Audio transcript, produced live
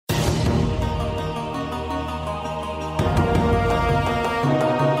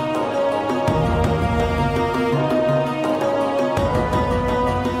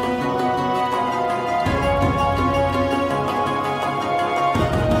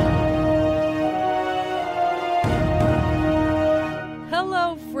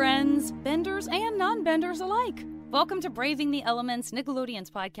airbenders alike. Welcome to Braving the Elements, Nickelodeon's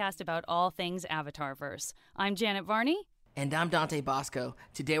podcast about all things Avatarverse. I'm Janet Varney. And I'm Dante Bosco.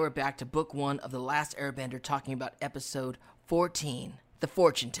 Today we're back to book 1 of The Last Airbender, talking about episode 14, The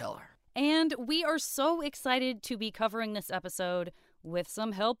Fortuneteller. And we are so excited to be covering this episode with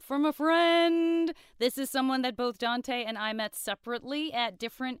some help from a friend. This is someone that both Dante and I met separately at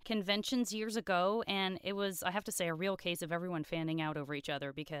different conventions years ago, and it was, I have to say, a real case of everyone fanning out over each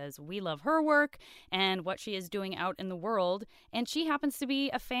other because we love her work and what she is doing out in the world, and she happens to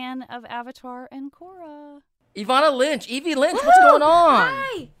be a fan of Avatar and Korra. Evanna Lynch, Evie Lynch, what's going on?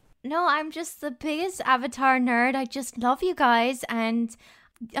 Hi! No, I'm just the biggest Avatar nerd. I just love you guys, and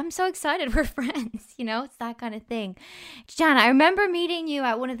I'm so excited we're friends, it's that kind of thing. Jana, I remember meeting you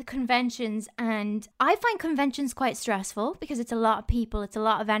at one of the conventions, and I find conventions quite stressful because it's a lot of people, it's a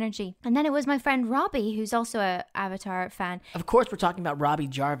lot of energy. And then it was my friend Robbie, who's also an Avatar fan. Of course, we're talking about Robbie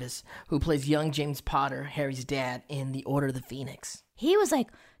Jarvis, who plays young James Potter, Harry's dad, in The Order of the Phoenix. He was like,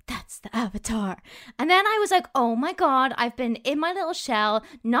 that's the Avatar. And then I was like, oh my God, I've been in my little shell,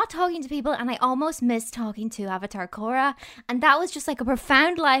 not talking to people, and I almost missed talking to Avatar Korra. And that was just like a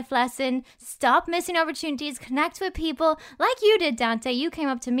profound life lesson. Stop missing opportunities, connect with people like you did, Dante. You came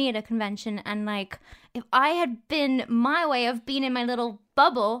up to me at a convention, and like, if I had been my way of being in my little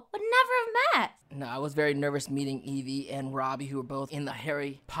bubble, would never have met. No, I was very nervous meeting Evie and Robbie, who were both in the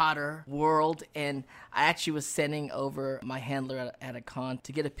Harry Potter world, and I actually was sending over my handler at a con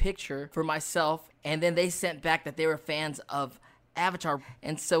to get a picture for myself, and then they sent back that they were fans of Avatar,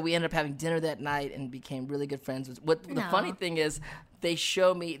 and so we ended up having dinner that night and became really good friends. The funny thing is, they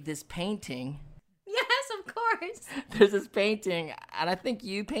show me this painting. Yes, of course. There's this painting, and I think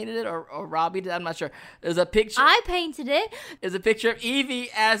you painted it or Robbie did. I'm not sure. There's a picture. I painted it. There's a picture of Evie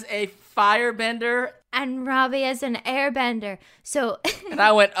as a firebender. And Robbie as an airbender. So. And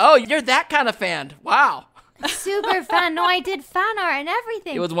I went, oh, you're that kind of fan. Wow. Super fan. No, I did fan art and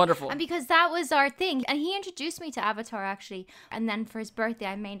everything. It was wonderful. And because that was our thing. And he introduced me to Avatar, actually. And then for his birthday,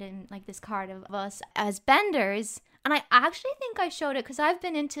 I made him like this card of us as benders. And I actually think I showed it because I've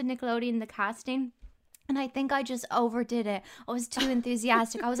been into Nickelodeon, the casting. And I think I just overdid it. I was too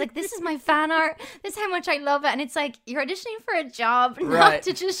enthusiastic. I was like, this is my fan art. This is how much I love it. And it's like, you're auditioning for a job, not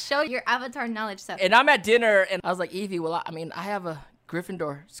to just show your Avatar knowledge. So. And I'm at dinner, and I was like, Evie, well, I have a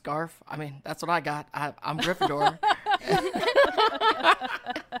Gryffindor scarf. I mean, that's what I got. I'm Gryffindor.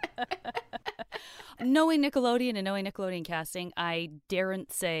 Knowing Nickelodeon and knowing Nickelodeon casting, I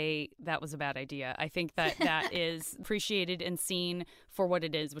daren't say that was a bad idea. I think that is appreciated and seen for what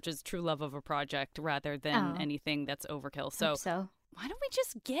it is, which is true love of a project rather than anything that's overkill. So why don't we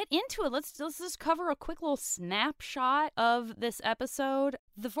just get into it? Let's just cover a quick little snapshot of this episode.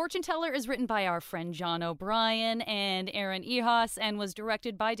 The Fortuneteller is written by our friend John O'Brien and Aaron Ehaus and was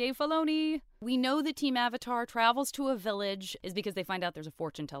directed by Dave Filoni. We know that Team Avatar travels to a village is because they find out there's a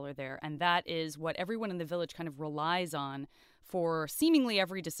fortune teller there, and that is what everyone in the village kind of relies on for seemingly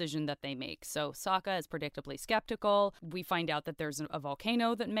every decision that they make. So Sokka is predictably skeptical. We find out that there's a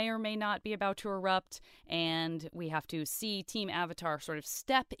volcano that may or may not be about to erupt, and we have to see Team Avatar sort of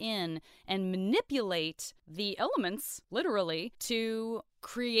step in and manipulate the elements, literally, to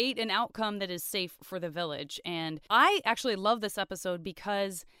create an outcome that is safe for the village. And I actually love this episode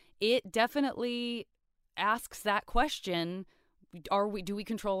because it definitely asks that question. Do we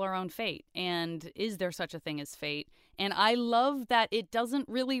control our own fate? And is there such a thing as fate? And I love that it doesn't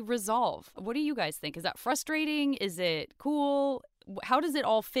really resolve. What do you guys think? Is that frustrating? Is it cool? How does it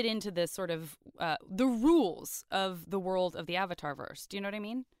all fit into this sort of the rules of the world of the Avatarverse? Do you know what I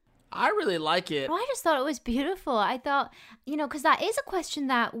mean? I really like it. Well, I just thought it was beautiful. I thought, because that is a question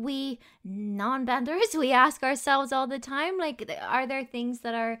that we non-benders, we ask ourselves all the time. Like, are there things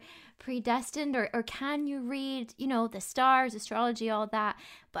that are predestined or can you read, the stars, astrology, all that,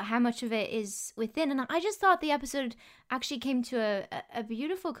 but how much of it is within? And I just thought the episode actually came to a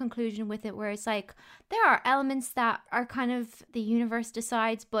beautiful conclusion with it, where it's like, there are elements that are kind of the universe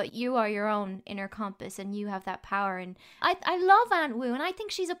decides, but you are your own inner compass and you have that power. And I love Aunt Wu, and I think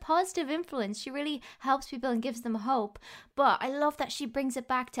she's a positive influence. She really helps people and gives them hope, but I love that she brings it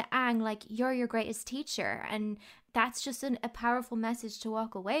back to Aang, like, you're your greatest teacher, and that's just a powerful message to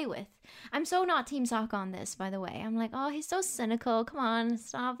walk away with. I'm so not Team Sokka on this, by the way. I'm like, oh, he's so cynical. Come on,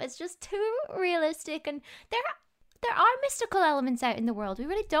 stop. It's just too realistic. And there are mystical elements out in the world. We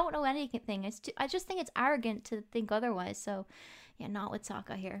really don't know anything. I just think it's arrogant to think otherwise. So, yeah, not with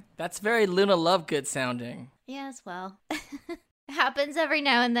Sokka here. That's very Luna Lovegood sounding. Yes, well, it happens every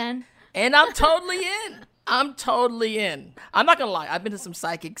now and then. And I'm totally in. I'm totally in. I'm not going to lie. I've been to some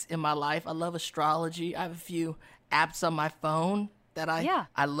psychics in my life. I love astrology. I have a few apps on my phone that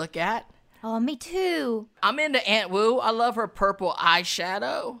I look at. Oh, me too. I'm into Aunt Wu. I love her purple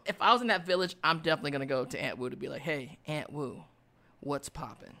eyeshadow. If I was in that village, I'm definitely going to go to Aunt Wu to be like, hey, Aunt Wu, what's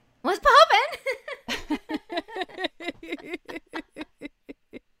poppin'? What's poppin'?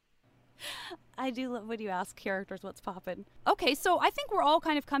 I do love when you ask characters what's poppin'. Okay, so I think we're all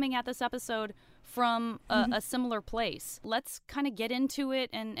kind of coming at this episode from a similar place. Let's kind of get into it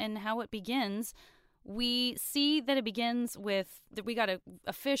and how it begins. We see that it begins with that we got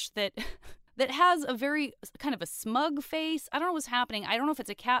a fish that that has a very kind of a smug face. I don't know what's happening. I don't know if it's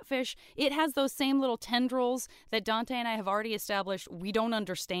a catfish. It has those same little tendrils that Dante and I have already established we don't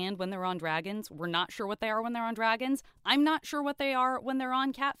understand when they're on dragons. We're not sure what they are when they're on dragons. I'm not sure what they are when they're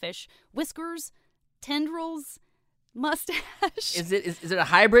on catfish. Whiskers, tendrils, mustache. Is it a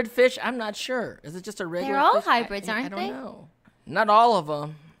hybrid fish? I'm not sure. Is it just a regular They're all fish? hybrids, I aren't they? I don't know. Not all of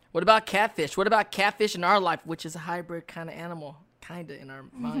them. What about catfish? What about catfish in our life, which is a hybrid kind of animal, kind of in our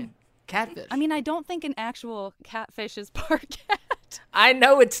mind? Catfish. I mean, I don't think an actual catfish is part cat. I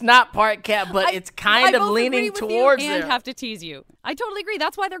know it's not part cat, but it's kind of leaning towards it. And have to tease you. I totally agree.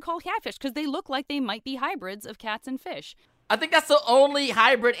 That's why they're called catfish, because they look like they might be hybrids of cats and fish. I think that's the only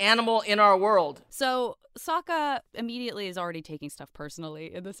hybrid animal in our world. So Sokka immediately is already taking stuff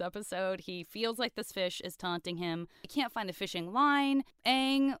personally in this episode. He feels like this fish is taunting him. He can't find a fishing line.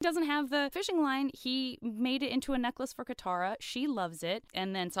 Aang doesn't have the fishing line. He made it into a necklace for Katara. She loves it.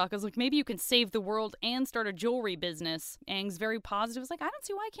 And then Sokka's like, maybe you can save the world and start a jewelry business. Aang's very positive. He's like, I don't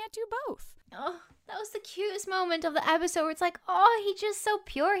see why I can't do both. Oh, that was the cutest moment of the episode where it's like, oh, he's just so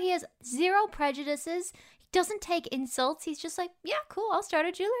pure. He has zero prejudices. Doesn't take insults. He's just like, yeah, cool, I'll start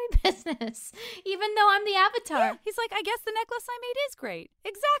a jewelry business, even though I'm the avatar. Yeah, he's like, I guess the necklace I made is great.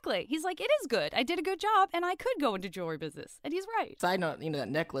 Exactly. He's like, it is good. I did a good job, and I could go into jewelry business. And he's right. Side note, that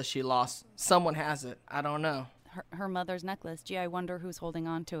necklace she lost, someone has it. I don't know. Her mother's necklace. Gee, I wonder who's holding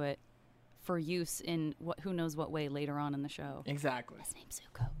on to it for use in who knows what way later on in the show. Exactly. His name's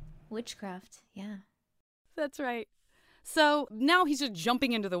Zuko. Witchcraft, yeah. That's right. So now he's just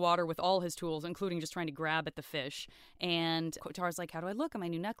jumping into the water with all his tools, including just trying to grab at the fish. And Katara's like, how do I look at my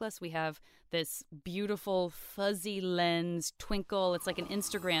new necklace? We have this beautiful fuzzy lens twinkle. It's like an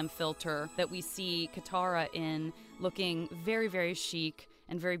Instagram filter that we see Katara in, looking very, very chic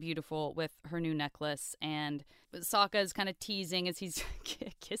and very beautiful with her new necklace. And Sokka is kind of teasing as he's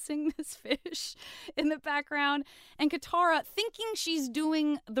kissing this fish in the background. And Katara, thinking she's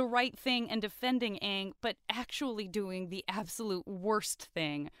doing the right thing and defending Aang, but actually doing the absolute worst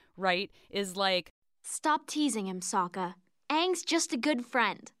thing, right? Is like, stop teasing him, Sokka. Aang's just a good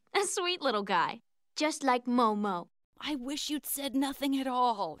friend. A sweet little guy. Just like Momo. I wish you'd said nothing at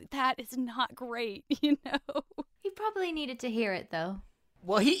all. That is not great, you know? He probably needed to hear it, though.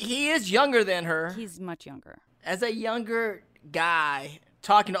 Well, he is younger than her. He's much younger. As a younger guy,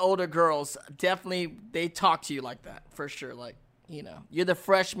 talking to older girls, definitely they talk to you like that, for sure. Like, you're the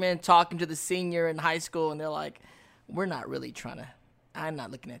freshman talking to the senior in high school, and they're like, I'm not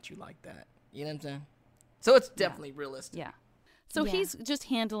looking at you like that. You know what I'm saying? So it's definitely realistic. Yeah. So he's just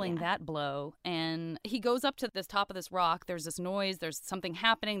handling that blow, and he goes up to the top of this rock. There's this noise. There's something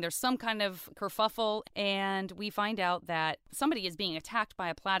happening. There's some kind of kerfuffle, and we find out that somebody is being attacked by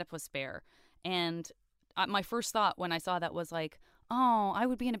a platypus bear. And my first thought when I saw that was like, oh, I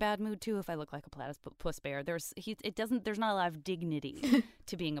would be in a bad mood too if I look like a platypus bear. There's not a lot of dignity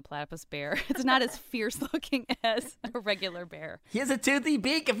to being a platypus bear. It's not as fierce looking as a regular bear. He has a toothy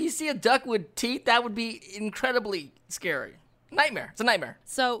beak. If you see a duck with teeth, that would be incredibly scary. Nightmare. It's a nightmare.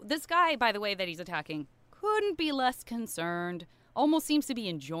 So this guy, by the way, that he's attacking couldn't be less concerned. Almost seems to be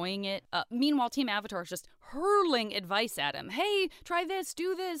enjoying it. Meanwhile, Team Avatar is just hurling advice at him. Hey, try this,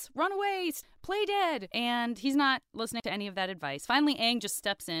 do this, run away, play dead. And he's not listening to any of that advice. Finally, Aang just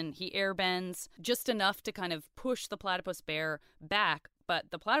steps in. He airbends just enough to kind of push the platypus bear back.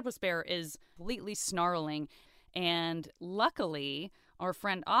 But the platypus bear is completely snarling. And luckily, our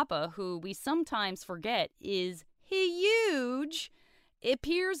friend Appa, who we sometimes forget is huge,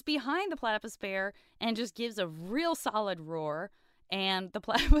 appears behind the platypus bear and just gives a real solid roar. And the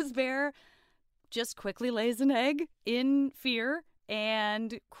platypus bear just quickly lays an egg in fear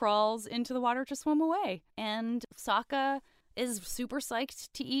and crawls into the water to swim away. And Sokka is super psyched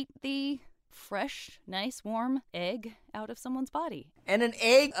to eat the fresh, nice, warm egg out of someone's body. And an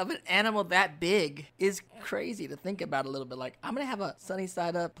egg of an animal that big is crazy to think about a little bit. Like, I'm going to have a sunny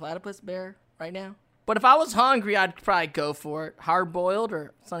side up platypus bear right now. But if I was hungry, I'd probably go for it. Hard-boiled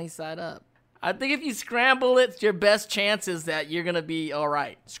or sunny side up. I think if you scramble it, your best chance is that you're going to be all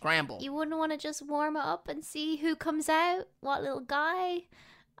right. Scramble. You wouldn't want to just warm it up and see who comes out? What little guy?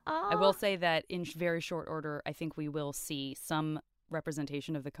 I will say that in very short order, I think we will see some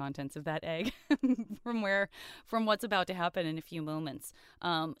representation of the contents of that egg from what's about to happen in a few moments.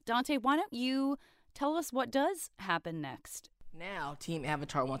 Dante, why don't you tell us what does happen next? Now, Team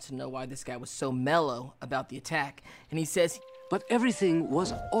Avatar wants to know why this guy was so mellow about the attack. And he says, but everything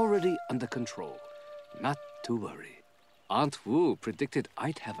was already under control. Not to worry. Aunt Wu predicted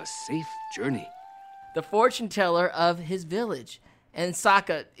I'd have a safe journey. The fortune teller of his village. And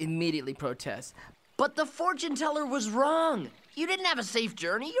Sokka immediately protests. But the fortune teller was wrong. You didn't have a safe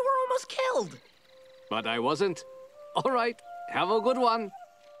journey. You were almost killed. But I wasn't. All right, have a good one.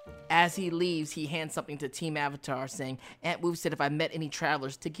 As he leaves, he hands something to Team Avatar, saying, Aunt Wu said if I met any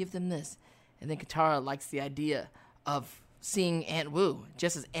travelers to give them this. And then Katara likes the idea of seeing Aunt Wu,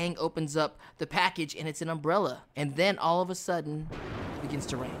 just as Aang opens up the package and it's an umbrella. And then all of a sudden, it begins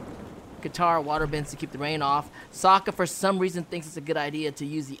to rain. Katara waterbends to keep the rain off. Sokka, for some reason, thinks it's a good idea to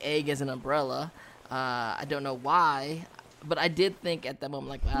use the egg as an umbrella. I don't know why, but I did think at that moment,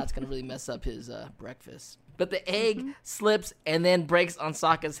 like, wow, it's going to really mess up his breakfast. But the egg slips and then breaks on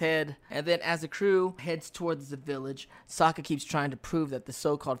Sokka's head. And then as the crew heads towards the village, Sokka keeps trying to prove that the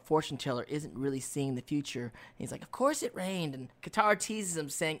so-called fortune teller isn't really seeing the future. And he's like, of course it rained. And Katara teases him,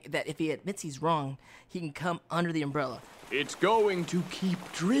 saying that if he admits he's wrong, he can come under the umbrella. It's going to keep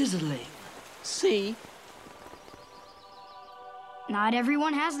drizzling. See? Not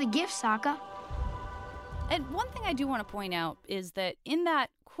everyone has the gift, Sokka. And one thing I do want to point out is that in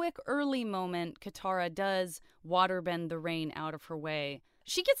that quick early moment, Katara does waterbend the rain out of her way.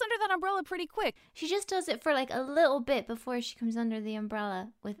 She gets under that umbrella pretty quick. She just does it for like a little bit before she comes under the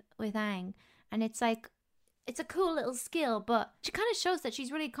umbrella with Aang. And it's like, it's a cool little skill, but she kind of shows that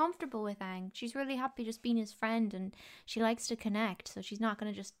she's really comfortable with Aang. She's really happy just being his friend, and she likes to connect, so she's not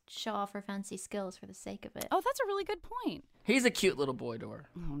going to just show off her fancy skills for the sake of it. Oh, that's a really good point. He's a cute little boy to her.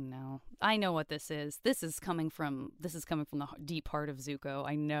 Oh no. I know what this is. This is coming from the deep heart of Zuko.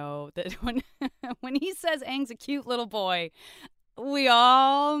 I know that when he says Aang's a cute little boy, we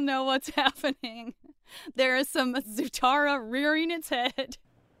all know what's happening. There is some Zutara rearing its head.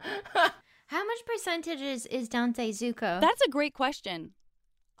 How much percentage is Dante Zuko? That's a great question.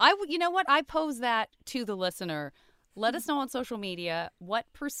 You know what? I pose that to the listener. Let us know on social media, what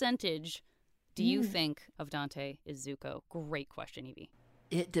percentage do you think of Dante is Zuko? Great question, Evie.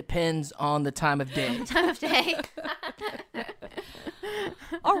 It depends on the time of day. Time of day.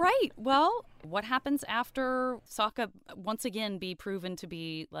 All right. Well, what happens after Sokka once again be proven to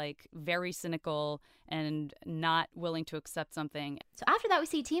be like very cynical and not willing to accept something? So after that, we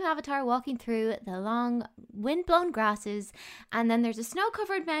see Team Avatar walking through the long wind-blown grasses, and then there's a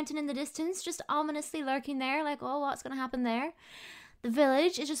snow-covered mountain in the distance, just ominously lurking there, like, oh, what's going to happen there? The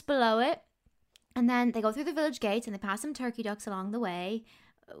village is just below it, and then they go through the village gates and they pass some turkey ducks along the way,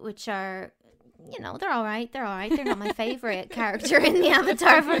 which are, you know, they're all right. They're not my favorite character in the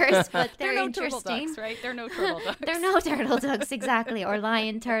Avatarverse, but they're no interesting. Turtle ducks, right? They're no turtle ducks. They're no turtle ducks, exactly, or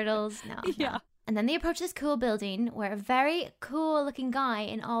lion turtles. No. Yeah. And then they approach this cool building where a very cool looking guy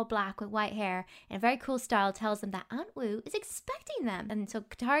in all black with white hair in a very cool style tells them that Aunt Wu is expecting them. And so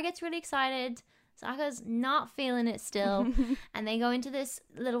Katara gets really excited. Sokka's not feeling it still. And they go into this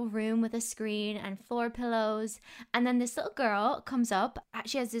little room with a screen and floor pillows. And then this little girl comes up.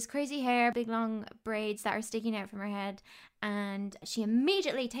 She has this crazy hair, big long braids that are sticking out from her head. And she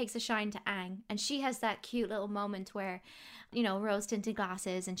immediately takes a shine to Aang. And she has that cute little moment where, you know, rose tinted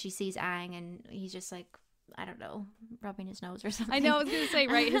glasses, and she sees Aang and he's just like, I don't know, rubbing his nose or something. I know, I was going to say,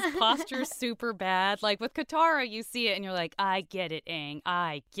 right, his posture's super bad. Like, with Katara, you see it and you're like, I get it, Aang.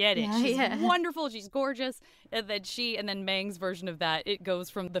 I get it. Yeah, She's wonderful. She's gorgeous. And then Mang's version of that, it goes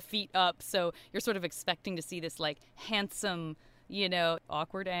from the feet up. So you're sort of expecting to see this, like, handsome, you know,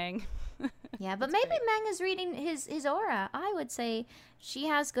 awkward Aang. Yeah, but maybe Mang is reading his aura. I would say she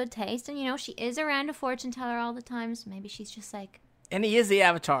has good taste. And, you know, she is around a fortune teller all the time. So maybe she's just like... And he is the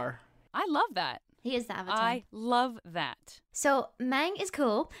Avatar. I love that. He is the Avatar. I love that. So Mang is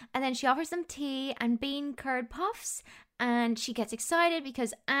cool, and then she offers them tea and bean curd puffs, and she gets excited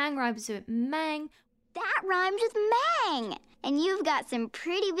because Aang rhymes with Mang. That rhymes with Mang. And you've got some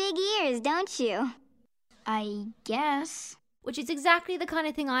pretty big ears, don't you? I guess. Which is exactly the kind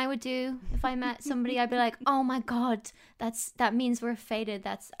of thing I would do if I met somebody. I'd be like, oh my god, that means we're fated.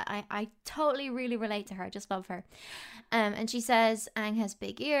 I totally really relate to her. I just love her. And she says Aang has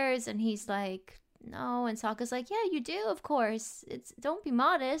big ears, and he's like, no. And Sokka's like, yeah, you do, of course. Don't be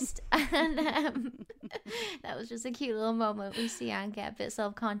modest. And that was just a cute little moment. We see Aang get a bit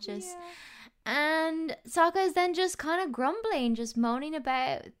self-conscious. Yeah. And Sokka is then just kind of grumbling, just moaning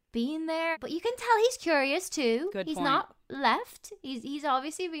about being there. But you can tell he's curious too. Good he's point. Not left. He's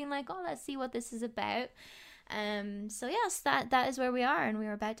obviously being like, oh, let's see what this is about. So yes, that is where we are, and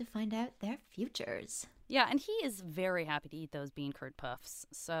we're about to find out their futures. Yeah, and he is very happy to eat those bean curd puffs,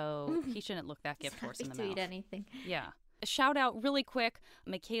 so he shouldn't look that gift horse in the mouth. To eat anything. Yeah. A shout out really quick,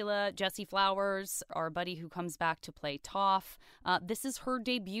 Michaela Jessie Flowers, our buddy who comes back to play Toph. This is her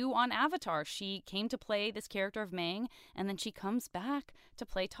debut on Avatar. She came to play this character of Mang, and then she comes back to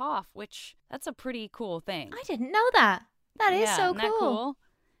play Toph, which that's a pretty cool thing. I didn't know that. That is so isn't that cool?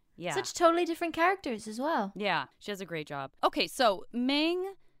 Yeah. Such totally different characters as well. Yeah, she does a great job. Okay, so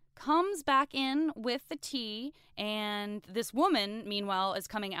Mang comes back in with the tea, and this woman, meanwhile, is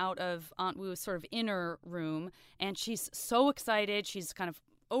coming out of Aunt Wu's sort of inner room, and she's so excited. She's kind of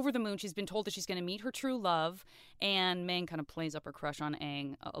over the moon. She's been told that she's going to meet her true love, and Mang kind of plays up her crush on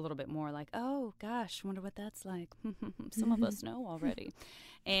Aang a little bit more, like, oh, gosh, wonder what that's like. Some of us know already.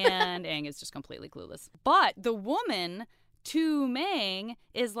 And Aang is just completely clueless. But the woman to Mang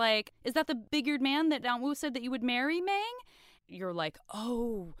is like, is that the big-eared man that Aunt Wu said that you would marry, Mang? You're like,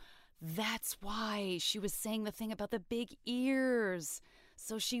 oh, that's why she was saying the thing about the big ears.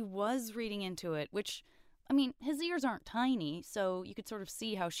 So she was reading into it, which, I mean, his ears aren't tiny, so you could sort of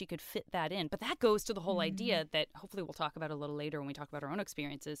see how she could fit that in. But that goes to the whole idea that hopefully we'll talk about a little later when we talk about our own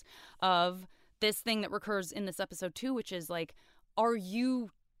experiences of this thing that recurs in this episode too, which is like, are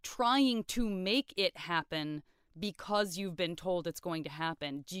you trying to make it happen because you've been told it's going to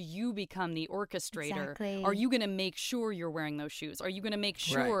happen? Do you become the orchestrator? Exactly. Are you going to make sure you're wearing those shoes? Are you going to make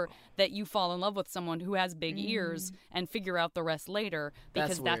sure that you fall in love with someone who has big ears and figure out the rest later?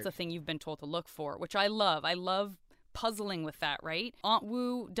 Because that's a thing you've been told to look for, which I love. I love puzzling with that, right? Aunt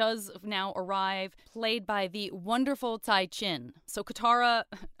Wu does now arrive, played by the wonderful Tai Chin. So Katara,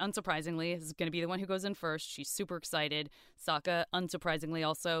 unsurprisingly, is going to be the one who goes in first. She's super excited. Sokka, unsurprisingly,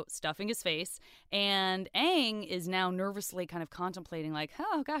 also stuffing his face. And Aang is now nervously kind of contemplating, like,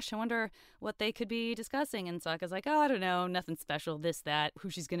 oh, gosh, I wonder what they could be discussing. And Sokka's like, oh, I don't know, nothing special, this, that, who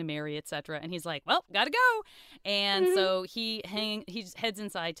she's going to marry, etc. And he's like, well, gotta go. And so he just heads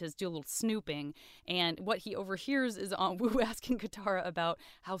inside to do a little snooping. And what he overhears is Aunt Wu asking Katara about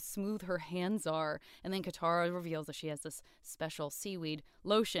how smooth her hands are. And then Katara reveals that she has this special seaweed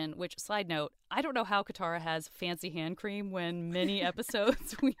lotion, which, side note, I don't know how Katara has fancy hand cream when many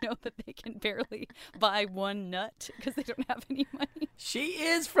episodes we know that they can barely buy one nut because they don't have any money. She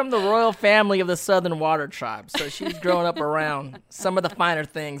is from the royal family of the Southern Water Tribe, so she's grown up around some of the finer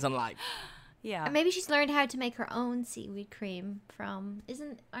things in life. Yeah. And maybe she's learned how to make her own seaweed cream from,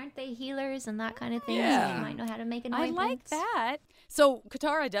 aren't they healers and that kind of thing? Yeah. So she might know how to make an I like that. So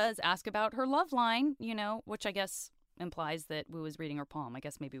Katara does ask about her love line, which I guess implies that Wu is reading her palm. I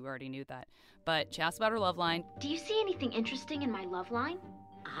guess maybe we already knew that. But she asks about her love line. Do you see anything interesting in my love line?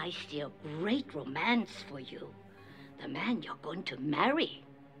 I see a great romance for you. The man you're going to marry.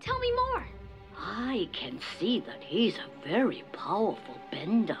 Tell me more. I can see that he's a very powerful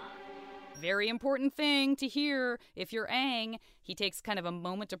bender. Very important thing to hear if you're Aang. He takes kind of a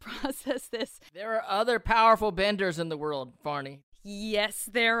moment to process this. There are other powerful benders in the world, Barney. Yes,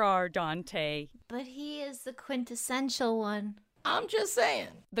 there are, Dante. But he is the quintessential one. I'm just saying.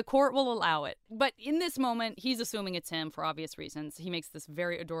 The court will allow it. But in this moment, he's assuming it's him for obvious reasons. He makes this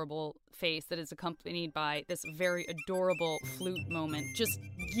very adorable face that is accompanied by this very adorable flute moment. Just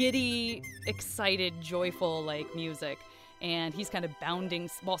giddy, excited, joyful, like, music. And he's kind of bounding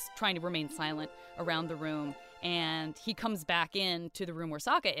while trying to remain silent around the room. And he comes back into the room where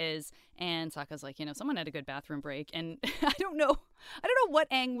Sokka is, and Sokka's like, someone had a good bathroom break. And I don't know what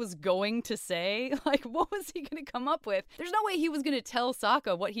Aang was going to say. Like, what was he going to come up with? There's no way he was going to tell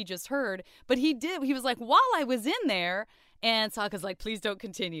Sokka what he just heard, but he did. He was like, while I was in there, and Sokka's like, please don't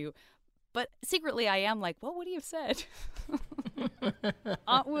continue. But secretly, I am like, what would he have said?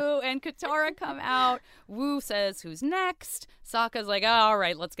 Aunt Wu and Katara come out. Wu says, who's next? Sokka's like, oh, all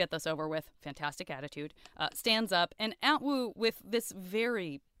right, let's get this over with. Fantastic attitude. Stands up. And Aunt Wu, with this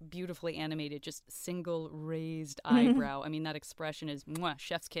very beautifully animated, just single raised eyebrow. I mean, that expression is mwah,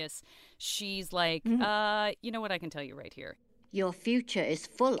 chef's kiss. She's like, you know what? I can tell you right here. Your future is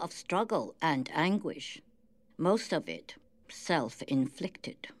full of struggle and anguish. Most of it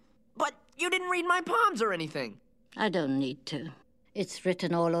self-inflicted. But you didn't read my palms or anything. I don't need to. It's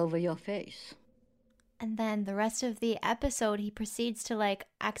written all over your face. And then the rest of the episode, he proceeds to,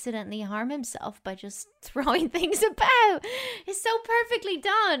 accidentally harm himself by just throwing things about. It's so perfectly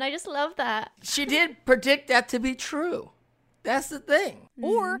done. I just love that. She did predict that to be true. That's the thing.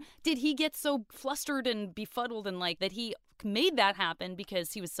 Or did he get so flustered and befuddled and that he made that happen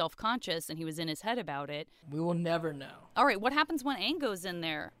because he was self-conscious and he was in his head about it? We will never know. All right, what happens when Aang goes in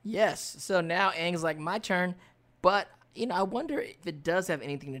there? Yes, so now Aang's like, my turn, but I wonder if it does have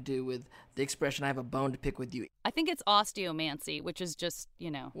anything to do with the expression, I have a bone to pick with you. I think it's osteomancy, which is just,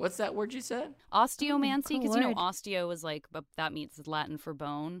 What's that word you said? Osteomancy, because, cool word. osteo is like, that means Latin for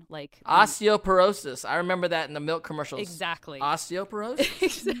bone. Like Osteoporosis. I remember that in the milk commercials. Exactly. Osteoporosis?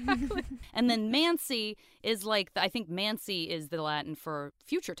 Exactly. And then mancy is like, I think mancy is the Latin for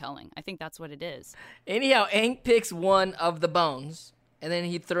future telling. I think that's what it is. Anyhow, Aang picks one of the bones, and then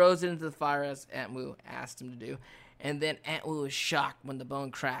he throws it into the fire as Aunt Wu asked him to do. And then Aunt Wu is shocked when the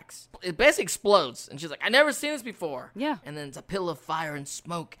bone cracks. It basically explodes. And she's like, I've never seen this before. Yeah. And then it's a pillar of fire and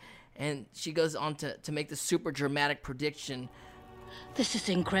smoke. And she goes on to make this super dramatic prediction. This is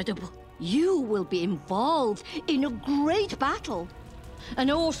incredible. You will be involved in a great battle. An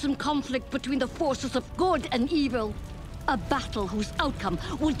awesome conflict between the forces of good and evil. A battle whose outcome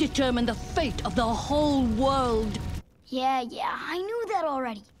will determine the fate of the whole world. Yeah, I knew that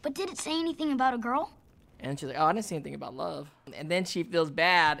already. But did it say anything about a girl? And she's like, I didn't see anything about love. And then she feels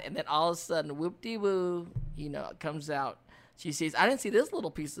bad. And then all of a sudden, whoop-de-woo, it comes out. She sees, I didn't see this little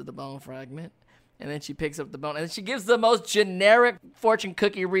piece of the bone fragment. And then she picks up the bone. And she gives the most generic fortune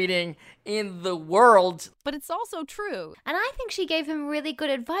cookie reading in the world. But it's also true. And I think she gave him really good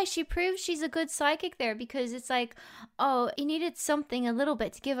advice. She proved she's a good psychic there, because it's like, he needed something a little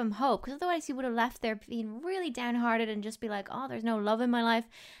bit to give him hope. Because otherwise he would have left there being really downhearted and just be like, there's no love in my life.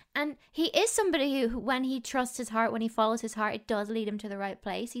 And he is somebody who, when he trusts his heart, when he follows his heart, it does lead him to the right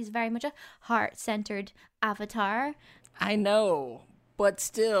place. He's very much a heart-centered avatar. I know, but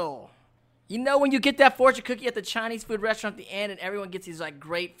still. When you get that fortune cookie at the Chinese food restaurant at the end and everyone gets these like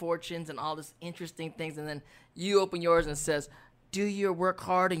great fortunes and all this interesting things, and then you open yours and it says, do your work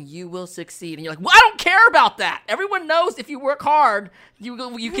hard and you will succeed. And you're like, well, I don't care about that. Everyone knows if you work hard, you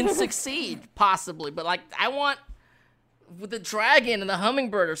can succeed, possibly. But like, I want with the dragon and the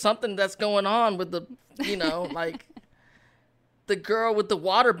hummingbird or something that's going on with the, like the girl with the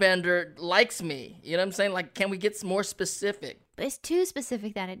waterbender likes me. You know what I'm saying? Like, can we get more specific? But it's too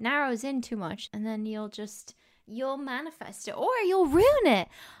specific that it narrows in too much, and then you'll manifest it or you'll ruin it.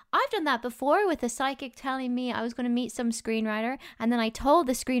 I've done that before with a psychic telling me I was going to meet some screenwriter, and then I told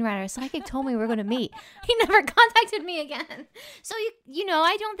the screenwriter, a psychic told me we were going to meet. He never contacted me again. So,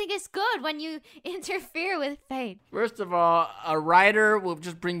 I don't think it's good when you interfere with fate. First of all, a writer will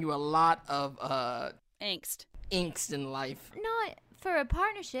just bring you a lot of angst in life. Not for a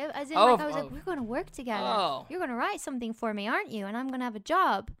partnership, as in I was like, we're going to work together. Oh. You're going to write something for me, aren't you? And I'm going to have a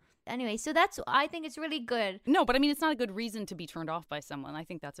job. Anyway, so I think it's really good. No, but I mean, it's not a good reason to be turned off by someone. I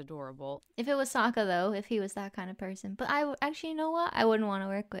think that's adorable. If it was Sokka, though, if he was that kind of person. But actually, you know what? I wouldn't want to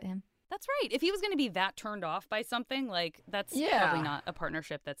work with him. That's right. If he was going to be that turned off by something, like, that's probably not a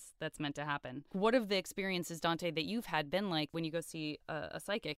partnership that's meant to happen. What have the experiences, Dante, that you've had been like when you go see a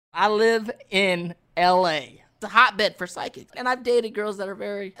psychic? I live in L.A. It's a hotbed for psychics. And I've dated girls that are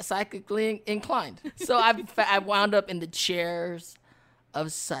very psychically inclined. So I've wound up in the chairs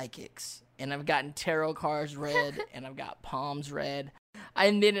of psychics. And I've gotten tarot cards read, and I've got palms read. I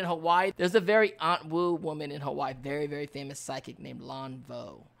admit in Hawaii, there's a very Aunt Wu woman in Hawaii, very, very famous psychic named Lan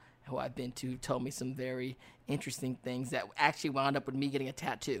Vo, who I've been to, told me some very interesting things that actually wound up with me getting a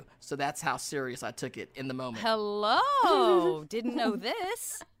tattoo. So that's how serious I took it in the moment. Hello! Didn't know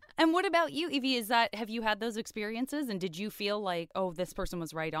this. And what about you, Evie? Have you had those experiences, and did you feel like, this person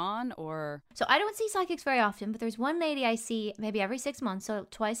was right on, or? So I don't see psychics very often, but there's one lady I see maybe every 6 months, so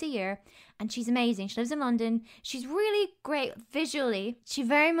twice a year, and she's amazing. She lives in London. She's really great visually. She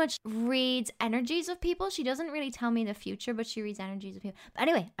very much reads energies of people. She doesn't really tell me the future, but she reads energies of people. But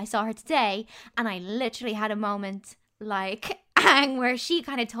anyway, I saw her today, and I literally had a moment like where she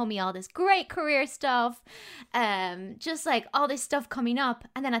kind of told me all this great career stuff, just like all this stuff coming up,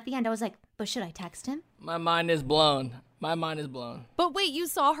 and then at the end I was like, but should I text him? My mind is blown. But wait, you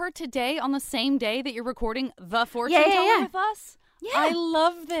saw her today on the same day that you're recording the Fortuneteller with us? Yeah. I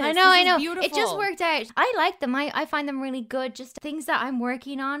love this. I know. Beautiful. It just worked out. I like them. I find them really good. Just things that I'm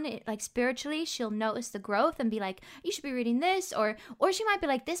working on, like spiritually, she'll notice the growth and be like, you should be reading this. Or she might be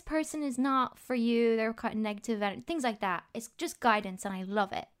like, this person is not for you. They're kind of negative. And things like that. It's just guidance and I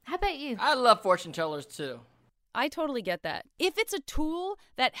love it. How about you? I love fortune tellers too. I totally get that. If it's a tool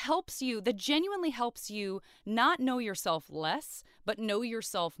that helps you, that genuinely helps you not know yourself less, but know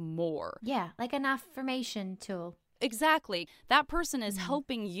yourself more. Yeah, like an affirmation tool. Exactly. That person is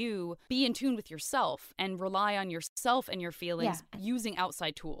helping you be in tune with yourself and rely on yourself and your feelings using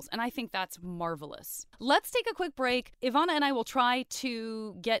outside tools. And I think that's marvelous. Let's take a quick break. Evanna and I will try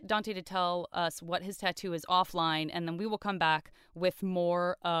to get Dante to tell us what his tattoo is offline, and then we will come back with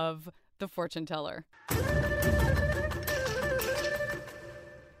more of the Fortune Teller.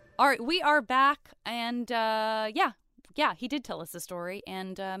 All right, we are back, and yeah, he did tell us the story,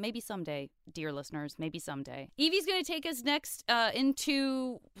 and maybe someday, dear listeners, maybe someday. Evie's going to take us next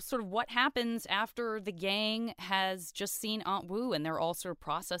into sort of what happens after the gang has just seen Aunt Wu, and they're all sort of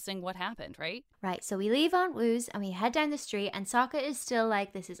processing what happened, right? Right, so we leave Aunt Wu's and we head down the street, and Sokka is still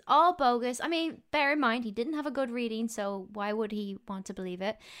like, this is all bogus. I mean, bear in mind, he didn't have a good reading, so why would he want to believe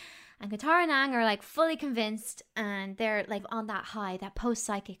it? And Katara and Aang are like fully convinced, and they're like on that high, that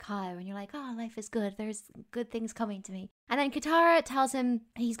post-psychic high, when you're like, oh, life is good, there's good things coming to me. And then Katara tells him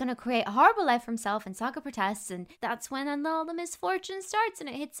he's going to create a horrible life for himself, and Sokka protests, and that's when all the misfortune starts, and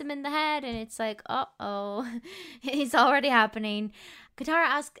it hits him in the head, and it's like, uh-oh, it's already happening. Katara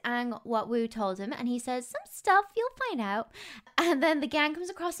asks Aang what Wu told him, and he says, some stuff, you'll find out. And then the gang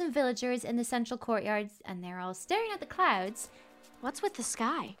comes across some villagers in the central courtyards, and they're all staring at the clouds. What's with the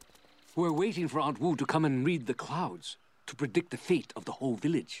sky? We're waiting for Aunt Wu to come and read the clouds, to predict the fate of the whole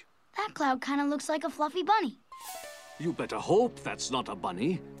village. That cloud kind of looks like a fluffy bunny. You better hope that's not a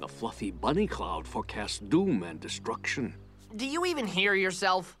bunny. The fluffy bunny cloud forecasts doom and destruction. Do you even hear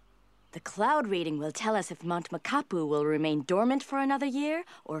yourself? The cloud reading will tell us if Mount Makapu will remain dormant for another year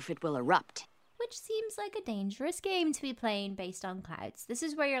or if it will erupt. Which seems like a dangerous game to be playing based on clouds. This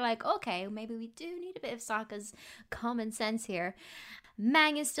is where you're like, okay, maybe we do need a bit of Sokka's common sense here.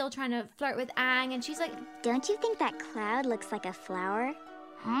 Mang is still trying to flirt with Aang, and she's like, don't you think that cloud looks like a flower?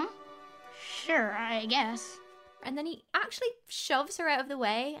 Huh? Sure, I guess. And then he actually shoves her out of the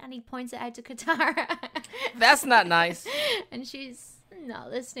way, and he points it out to Katara. That's not nice. And she's not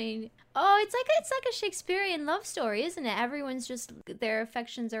listening. Oh, it's like a Shakespearean love story, isn't it? Everyone's just, their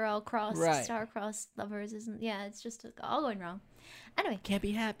affections are all crossed, right. star-crossed lovers, isn't? Yeah, it's just all going wrong. Anyway. Can't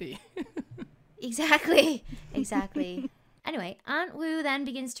be happy. Exactly. Anyway, Aunt Wu then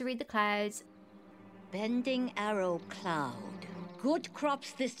begins to read the clouds. Bending arrow cloud. Good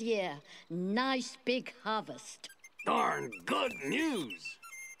crops this year. Nice big harvest. Darn good news!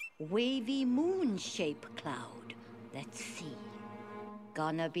 Wavy moon shape cloud. Let's see.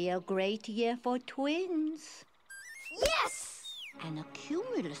 Gonna be a great year for twins. Yes! And a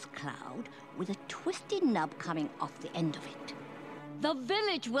cumulus cloud with a twisted nub coming off the end of it. The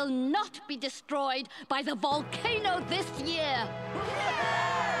village will not be destroyed by the volcano this year.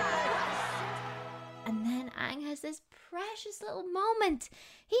 And then Aang has this precious little moment.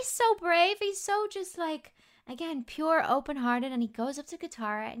 He's so brave. He's so just like, again, pure, open-hearted. And he goes up to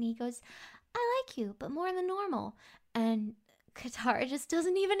Katara and he goes, I like you, but more than normal. And Katara just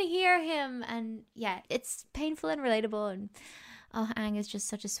doesn't even hear him. And yeah, it's painful and relatable. And oh, Aang is just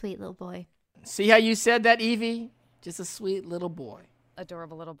such a sweet little boy. See how you said that, Evie? Just a sweet little boy.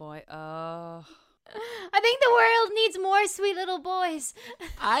 Adorable little boy. Oh. I think the world needs more sweet little boys.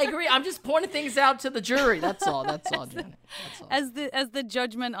 I agree. I'm just pointing things out to the jury. That's all, Janet. That's all. As the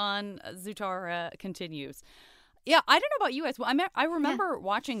judgment on Zutara continues. Yeah, I don't know about you guys. Well, I remember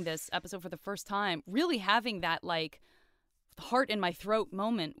watching this episode for the first time, really having that like heart in my throat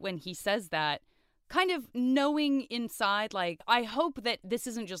moment when he says that. Kind of knowing inside, like, I hope that this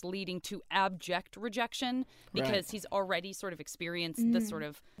isn't just leading to abject rejection, because he's already sort of experienced the sort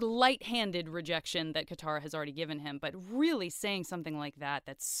of light-handed rejection that Katara has already given him, but really saying something like that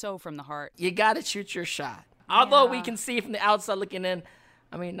that's so from the heart. You gotta shoot your shot. Although we can see from the outside looking in,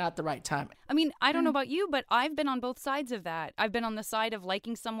 I mean, not the right time. I mean, I don't know about you, but I've been on both sides of that. I've been on the side of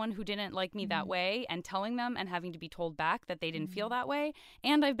liking someone who didn't like me that way and telling them and having to be told back that they didn't feel that way.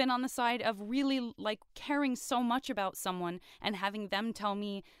 And I've been on the side of really like caring so much about someone and having them tell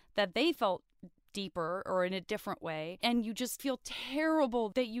me that they felt deeper or in a different way, and you just feel terrible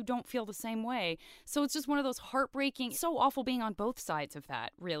that you don't feel the same way. So it's just one of those heartbreaking, so awful being on both sides of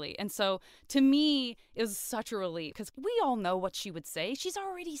that, really. And so to me, it was such a relief, because we all know what she would say. She's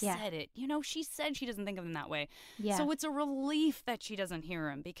already said it. You know, she said she doesn't think of him that way. Yeah. So it's a relief that she doesn't hear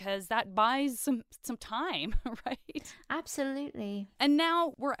him, because that buys some time, right? Absolutely. And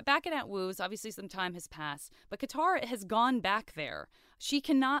now we're back at Aunt Wu's. Obviously some time has passed, but Katara has gone back there. She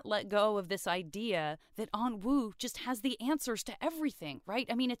cannot let go of this idea that Aunt Wu just has the answers to everything, right?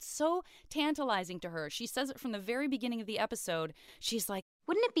 I mean, it's so tantalizing to her. She says it from the very beginning of the episode. She's like,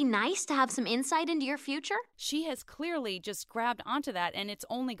 wouldn't it be nice to have some insight into your future? She has clearly just grabbed onto that, and it's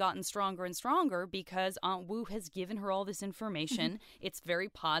only gotten stronger and stronger because Aunt Wu has given her all this information. It's very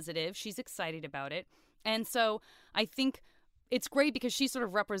positive. She's excited about it. And so I think it's great because she sort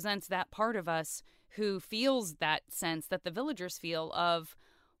of represents that part of us who feels that sense that the villagers feel of,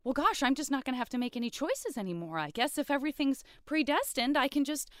 well, gosh, I'm just not going to have to make any choices anymore. I guess if everything's predestined,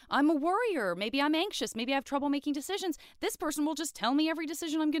 I'm a worrier. Maybe I'm anxious. Maybe I have trouble making decisions. This person will just tell me every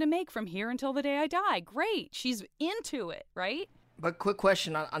decision I'm going to make from here until the day I die. Great. She's into it, right? But quick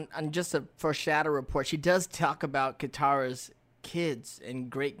question on just a foreshadow report. She does talk about Katara's kids and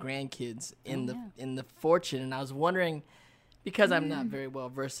great grandkids in the Fortune, and I was wondering, because I'm not very well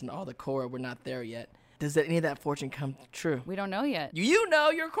versed in all the Korra, we're not there yet. Does any of that fortune come true? We don't know yet. You know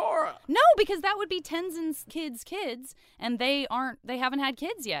you're Korra. No, because that would be Tenzin's kids, and they haven't had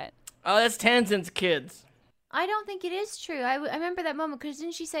kids yet. Oh, that's Tenzin's kids. I don't think it is true. I remember that moment, because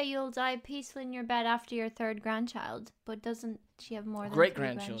didn't she say you'll die peacefully in your bed after your third grandchild? But doesn't she have more than great three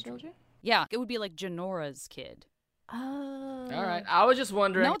grandchildren? grandchildren? Yeah, it would be like Janora's kid. Oh. All right. I was just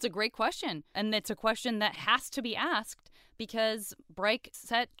wondering. No, it's a great question. And it's a question that has to be asked because Break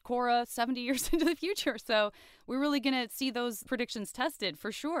set Korra 70 years into the future. So we're really going to see those predictions tested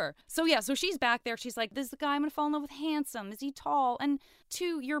for sure. So yeah, so she's back there. She's like, this is the guy I'm going to fall in love with. Handsome. Is he tall? And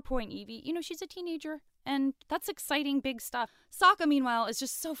to your point, Evie, she's a teenager. And that's exciting, big stuff. Sokka, meanwhile, is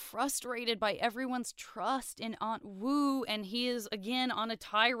just so frustrated by everyone's trust in Aunt Wu, and he is, again, on a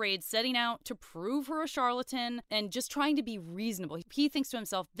tirade, setting out to prove her a charlatan and just trying to be reasonable. He thinks to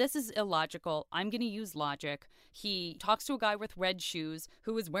himself, this is illogical. I'm going to use logic. He talks to a guy with red shoes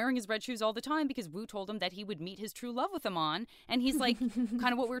who is wearing his red shoes all the time because Wu told him that he would meet his true love with them on. And he's like,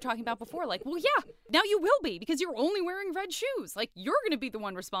 kind of what we were talking about before, like, well, yeah, now you will be because you're only wearing red shoes. Like, you're going to be the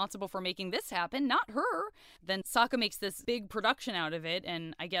one responsible for making this happen, not her. Then Sokka makes this big production out of it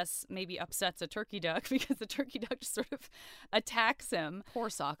and I guess maybe upsets a turkey duck because the turkey duck just sort of attacks him. Poor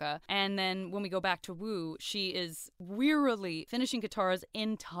Sokka. And then when we go back to Wu, she is wearily finishing Katara's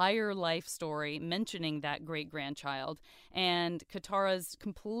entire life story, mentioning that great-grandchild. And Katara's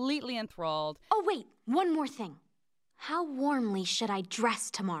completely enthralled. Oh, wait, one more thing. How warmly should I dress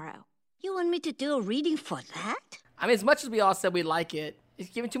tomorrow? You want me to do a reading for that? I mean, as much as we all said we like it, it's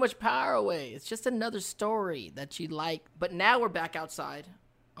giving too much power away. It's just another story that you like. But now we're back outside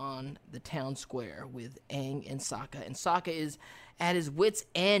on the town square with Aang and Sokka. And Sokka is at his wit's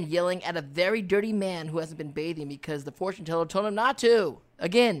end yelling at a very dirty man who hasn't been bathing because the fortune teller told him not to.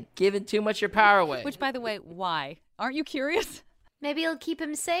 Again, giving too much of your power away. Which, by the way, why? Aren't you curious? Maybe it'll keep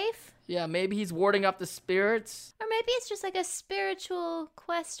him safe? Yeah, maybe he's warding off the spirits. Or maybe it's just like a spiritual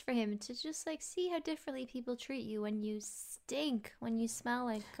quest for him to just like see how differently people treat you when you stink, when you smell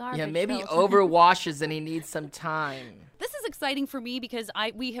like garbage. Yeah, maybe he overwashes and he needs some time. This is exciting for me because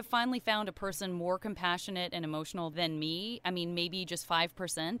we have finally found a person more compassionate and emotional than me. I mean, maybe just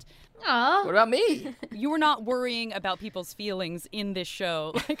 5%. Aw. What about me? You are not worrying about people's feelings in this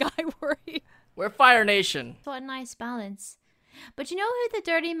show like I worry. We're Fire Nation. What a nice balance. But you know who the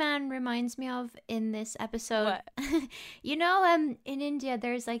dirty man reminds me of in this episode? What? In India,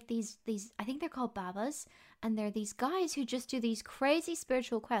 there's like these, I think they're called babas, and they're these guys who just do these crazy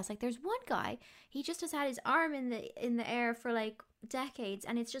spiritual quests. Like there's one guy, he just has had his arm in the air for like decades,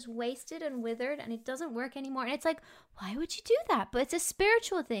 and it's just wasted and withered, and it doesn't work anymore. And it's like, why would you do that? But it's a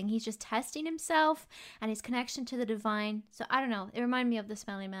spiritual thing. He's just testing himself and his connection to the divine. So I don't know. It reminded me of the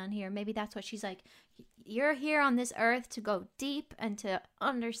smelly man here. Maybe that's what she's like. You're here on this earth to go deep and to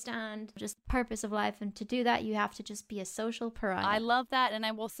understand just the purpose of life. And to do that, you have to just be a social pariah. I love that. And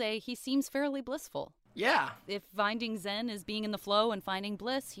I will say he seems fairly blissful. Yeah. If finding Zen is being in the flow and finding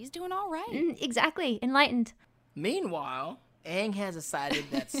bliss, he's doing all right. Exactly. Enlightened. Meanwhile, Aang has decided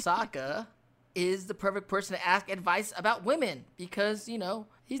that Sokka is the perfect person to ask advice about women because,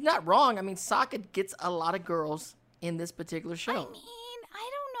 he's not wrong. I mean, Sokka gets a lot of girls in this particular show. I mean, I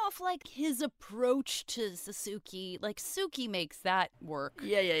don't know if, like, his approach to Suki, like, Suki makes that work.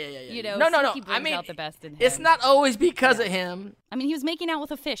 Yeah. No. Suki brings out the best in him. It's not always because of him. I mean, he was making out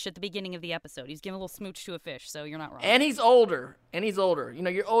with a fish at the beginning of the episode. He's giving a little smooch to a fish, so you're not wrong. And he's older.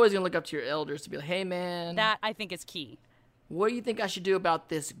 You're always going to look up to your elders to be like, hey, man. That, I think, is key. What do you think I should do about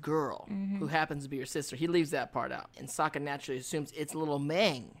this girl who happens to be your sister? He leaves that part out. And Sokka naturally assumes it's little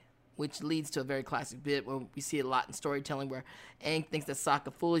Mang, which leads to a very classic bit where we see a lot in storytelling where Aang thinks that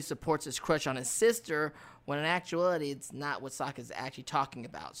Sokka fully supports his crush on his sister, when in actuality, it's not what Sokka's actually talking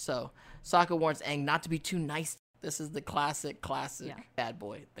about. So Sokka warns Aang not to be too nice. This is the classic bad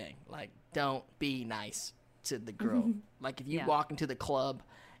boy thing. Like, don't be nice to the girl. Like, if you walk into the club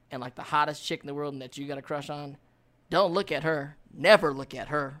and, like, the hottest chick in the world and that you got a crush on, don't look at her. Never look at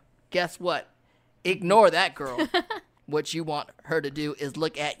her. Guess what? Ignore that girl. What you want her to do is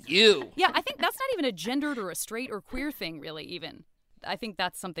look at you. Yeah, I think that's not even a gendered or a straight or queer thing, really, even. I think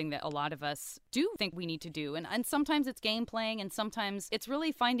that's something that a lot of us do think we need to do. And sometimes it's game playing, and sometimes it's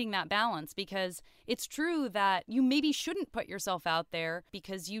really finding that balance, because it's true that you maybe shouldn't put yourself out there,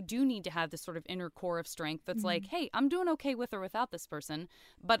 because you do need to have this sort of inner core of strength that's like, hey, I'm doing okay with or without this person,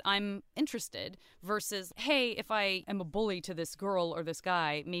 but I'm interested, versus, hey, if I am a bully to this girl or this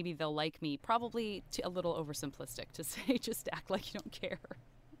guy, maybe they'll like me. Probably a little oversimplistic to say just act like you don't care.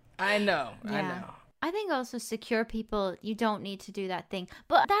 I know. I think also secure people, you don't need to do that thing.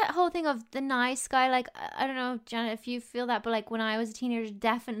 But that whole thing of the nice guy, like, I don't know, Janet, if you feel that, but like when I was a teenager,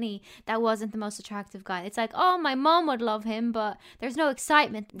 definitely that wasn't the most attractive guy. It's like, oh, my mom would love him, but there's no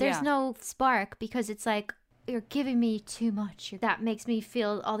excitement. There's no spark, because it's like, you're giving me too much. That makes me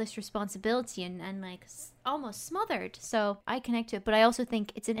feel all this responsibility and like almost smothered. So I connect to it, but I also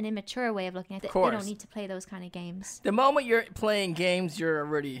think it's an immature way of looking at it. They don't need to play those kind of games. The moment you're playing games, you're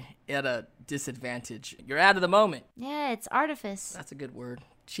already at a disadvantage. You're out of the moment. Yeah, it's artifice. That's a good word.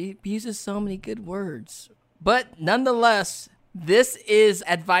 She uses so many good words. But nonetheless, this is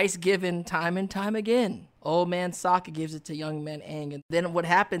advice given time and time again. Old man Sokka gives it to young man Aang, and then what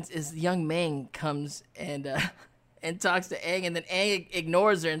happens is young Mang comes and talks to Aang, and then Aang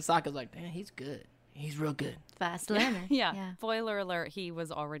ignores her, and Sokka's like, "Damn, he's good. He's real good." Fast learner. Yeah. Spoiler alert, he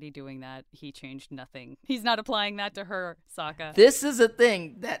was already doing that. He changed nothing. He's not applying that to her, Sokka. This is a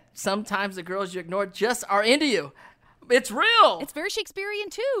thing that sometimes the girls you ignore just are into you. It's real. It's very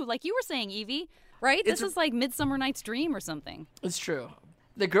Shakespearean too, like you were saying, Evie, right? This is like Midsummer Night's Dream or something. It's true.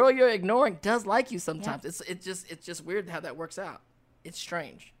 The girl you're ignoring does like you sometimes. Yeah. It's just weird how that works out. It's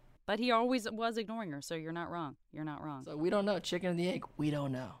strange. But he always was ignoring her, so you're not wrong. You're not wrong. So we don't know. Chicken or the egg? We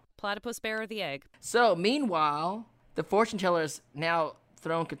don't know. Platypus bear or the egg? So meanwhile, the fortune teller has now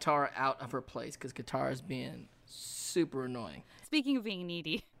thrown Katara out of her place because Katara's being super annoying. Speaking of being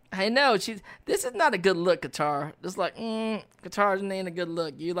needy. I know. This is not a good look, Katara. Just like, Katara's ain't a good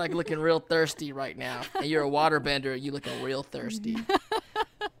look. You like looking real thirsty right now. And you're a waterbender. You looking real thirsty.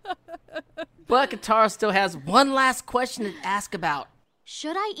 But Katara still has one last question to ask about.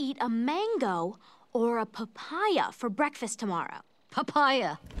 Should I eat a mango or a papaya for breakfast tomorrow?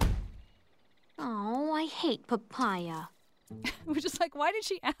 Papaya. Oh, I hate papaya. We're just like, why did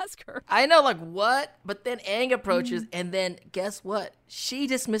she ask her? I know, like, what? But then Aang approaches, and then guess what? She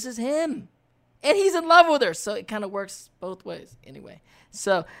dismisses him. And he's in love with her, so it kind of works both ways. Anyway,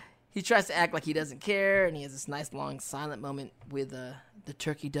 so he tries to act like he doesn't care, and he has this nice, long, silent moment with the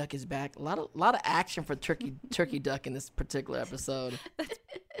turkey duck is back. A lot of action for turkey duck in this particular episode.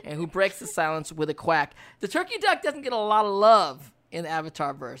 And who breaks the silence with a quack. The turkey duck doesn't get a lot of love in the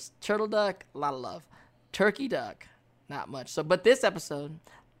Avatar verse. Turtle duck, a lot of love. Turkey duck, not much. So, but this episode,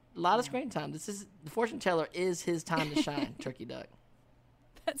 a lot of screen time. The fortune teller is his time to shine. Turkey duck.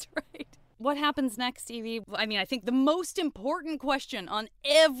 That's right. What happens next, Evie? I mean, I think the most important question on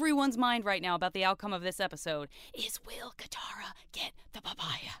everyone's mind right now about the outcome of this episode is, will Katara get the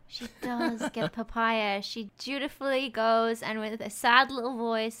papaya? She does get papaya. She dutifully goes and with a sad little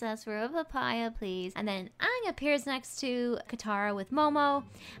voice says, for a papaya, please. And then Aang appears next to Katara with Momo,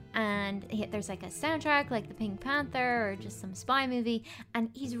 and there's like a soundtrack like the Pink Panther or just some spy movie,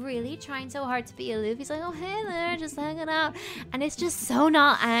 and he's really trying so hard to be aloof. He's like, oh, hey there, just hanging out. And it's just so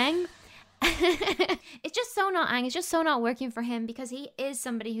not Aang. It's just so not Aang. It's just so not working for him, because he is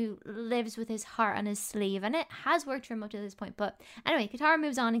somebody who lives with his heart on his sleeve, and it has worked for him up to this point. But anyway, Katara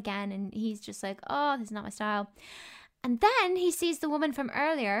moves on again, and he's just like, oh, this is not my style. And then he sees the woman from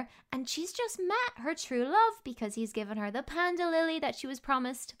earlier, and she's just met her true love, because he's given her the panda lily that she was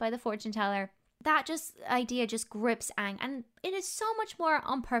promised by the fortune teller. That idea just grips Aang, and it is so much more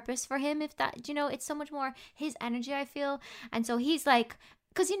on purpose for him. It's so much more his energy, I feel. And so he's like,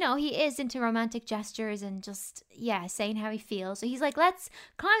 because, he is into romantic gestures and just, saying how he feels. So he's like, let's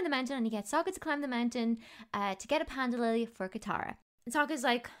climb the mountain. And he gets Sokka to climb the mountain to get a panda lily for Katara. And Sokka's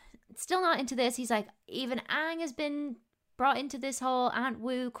like, still not into this. He's like, even Aang has been brought into this whole Aunt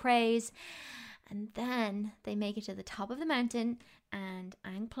Wu craze. And then they make it to the top of the mountain, and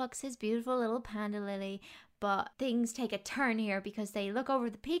Aang plucks his beautiful little panda lily. But things take a turn here, because they look over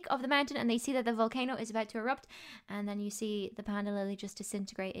the peak of the mountain and they see that the volcano is about to erupt. And then you see the panda lily just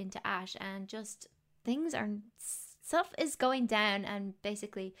disintegrate into ash, and just stuff is going down. And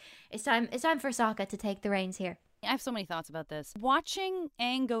basically it's time for Sokka to take the reins here. I have so many thoughts about this. Watching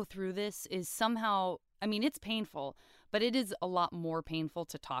Aang go through this is somehow, it's painful, but it is a lot more painful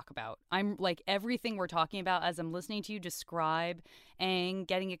to talk about. I'm like, everything we're talking about as I'm listening to you describe Aang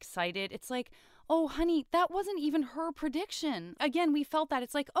getting excited, it's like, oh, honey, that wasn't even her prediction. Again, we felt that.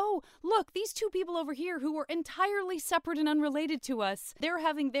 It's like, oh, look, these two people over here who were entirely separate and unrelated to us, they're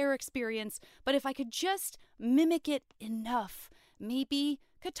having their experience. But if I could just mimic it enough, maybe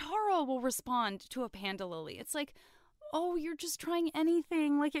Katara will respond to a panda lily. It's like, oh, you're just trying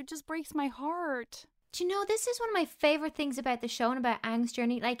anything. Like, it just breaks my heart. Do you know, this is one of my favorite things about the show and about Aang's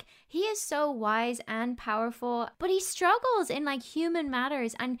journey. Like, he is so wise and powerful, but he struggles in, like, human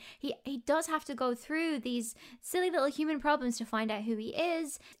matters. And he does have to go through these silly little human problems to find out who he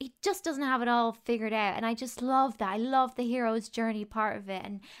is. He just doesn't have it all figured out. And I just love that. I love the hero's journey part of it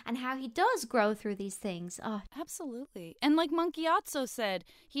and how he does grow through these things. Oh, absolutely. And like Monkey Otso said,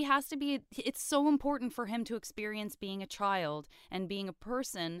 he has to be, it's so important for him to experience being a child and being a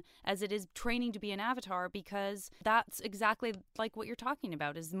person as it is training to be an avatar, because that's exactly like what you're talking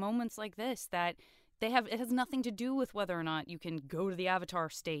about, is moments like this that it has nothing to do with whether or not you can go to the avatar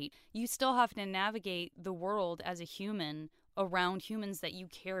state. You still have to navigate the world as a human around humans that you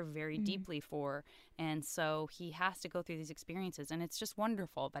care very deeply for. And so he has to go through these experiences, and it's just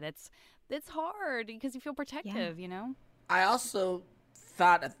wonderful, but it's hard because you feel protective, you know? I also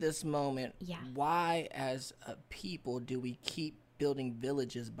thought at this moment, why as a people do we keep building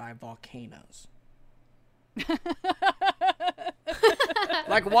villages by volcanoes?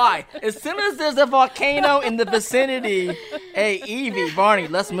 Like, why? As soon as there's a volcano in the vicinity, hey, Evie, Barney,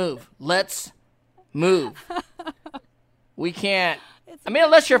 let's move. We can't. I mean,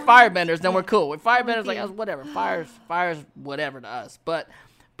 unless you're firebenders, then we're cool. With firebenders, like, whatever. Fire's whatever to us. But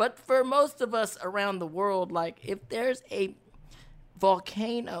for most of us around the world, like, if there's a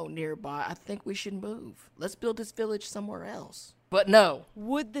volcano nearby, I think we should move. Let's build this village somewhere else. But no.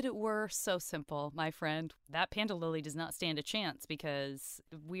 Would that it were so simple, my friend. That panda lily does not stand a chance, because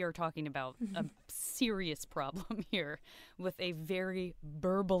we are talking about a serious problem here with a very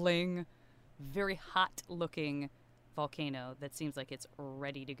burbling, very hot-looking volcano that seems like it's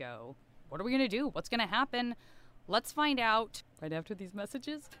ready to go. What are we going to do? What's going to happen? Let's find out right after these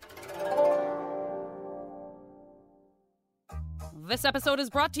messages. This episode is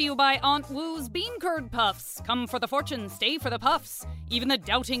brought to you by Aunt Wu's Bean Curd Puffs. Come for the fortune, stay for the puffs. Even the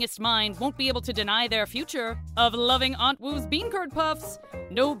doubtingest mind won't be able to deny their future of loving Aunt Wu's Bean Curd Puffs.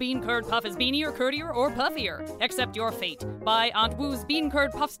 No bean curd puff is beanier, curdier, or puffier. Accept your fate. Buy Aunt Wu's Bean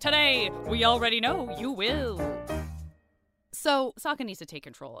Curd Puffs today. We already know you will. So Sokka needs to take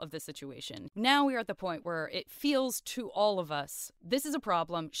control of this situation. Now we are at the point where it feels to all of us, this is a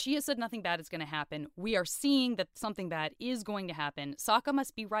problem. She has said nothing bad is going to happen. We are seeing that something bad is going to happen. Sokka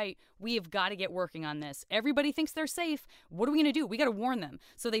must be right. We have got to get working on this. Everybody thinks they're safe. What are we going to do? We got to warn them.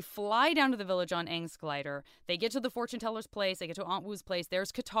 So they fly down to the village on Aang's glider. They get to the Fortuneteller's place. They get to Aunt Wu's place.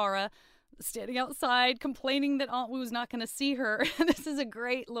 There's Katara standing outside complaining that Aunt Wu's not going to see her. This is a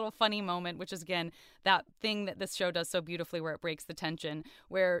great little funny moment, which is, again, that thing that this show does so beautifully where it breaks the tension,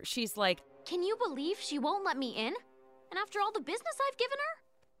 where she's like, "Can you believe she won't let me in? And after all the business I've given her?"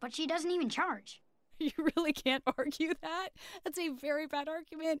 But she doesn't even charge. You really can't argue that. That's a very bad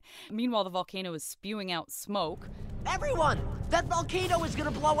argument. Meanwhile, the volcano is spewing out smoke. Everyone! That volcano is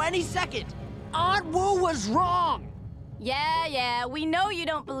gonna blow any second! Aunt Wu was wrong! Yeah, we know you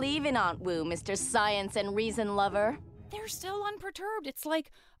don't believe in Aunt Wu, Mr. Science and Reason Lover. They're still unperturbed. It's like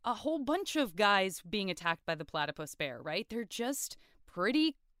a whole bunch of guys being attacked by the platypus bear, right? They're just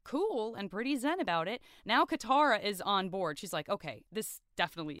pretty cool and pretty zen about it. Now Katara is on board. She's like, okay, this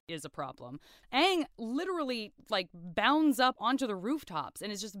definitely is a problem. Aang literally like bounds up onto the rooftops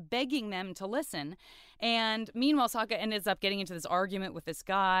and is just begging them to listen. And meanwhile, Sokka ends up getting into this argument with this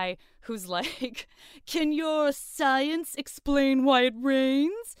guy who's like, "Can your science explain why it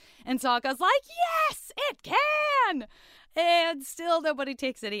rains?" And Sokka's like, "Yes, it can!" And still nobody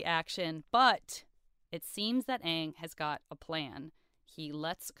takes any action. But it seems that Aang has got a plan. He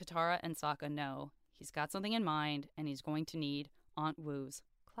lets Katara and Sokka know he's got something in mind, and he's going to need Aunt Wu's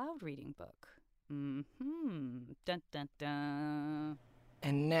cloud reading book. Dun, dun, dun.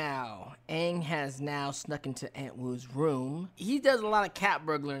 And now, Aang has now snuck into Aunt Wu's room. He does a lot of cat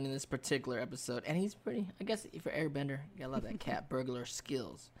burglaring in this particular episode, and he's pretty, I guess, for Airbender, you got a lot of that cat burglar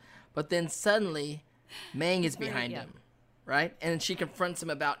skills. But then suddenly, Mang is behind him, right? And she confronts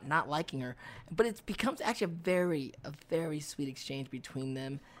him about not liking her. But it becomes actually a very sweet exchange between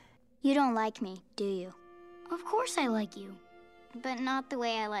them. You don't like me, do you? Of course I like you. But not the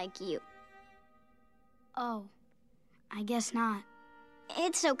way I like you. Oh, I guess not.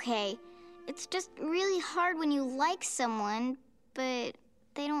 It's okay. It's just really hard when you like someone, but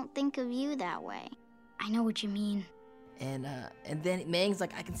they don't think of you that way. I know what you mean. And then Mang's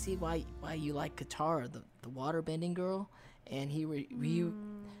like, I can see why you like Katara, the waterbending girl. And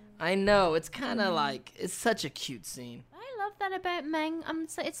I know, it's kind of like, it's such a cute scene. I love that about Mang.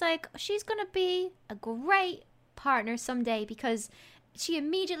 It's like, she's going to be a great partner someday, because she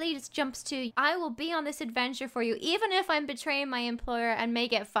immediately just jumps to, I will be on this adventure for you, even if I'm betraying my employer and may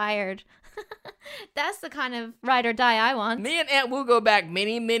get fired. That's the kind of ride or die I want. Me and Aunt Wu go back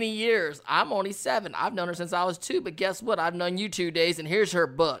many, many years. I'm only 7. I've known her since I was 2, but guess what? I've known you 2 days, and here's her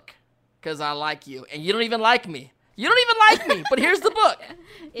book. Because I like you, and you don't even like me. You don't even like me, but here's the book.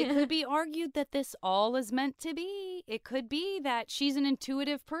 It could be argued that this all is meant to be. It could be that she's an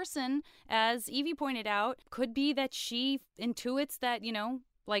intuitive person, as Evie pointed out. Could be that she intuits that,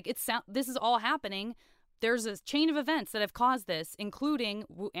 like this is all happening. There's a chain of events that have caused this, including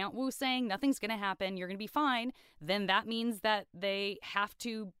Aunt Wu saying nothing's going to happen, you're going to be fine. Then that means that they have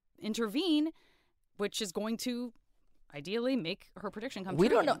to intervene, which is going to ideally make her prediction come true. We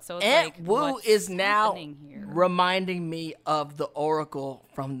don't know. So it's Aunt like, Wu what's is now here? reminding me of the Oracle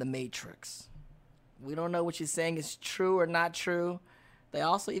from The Matrix. We don't know what she's saying is true or not true. They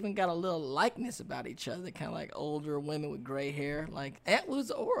also even got a little likeness about each other, kind of like older women with gray hair. Like, Aunt Wu's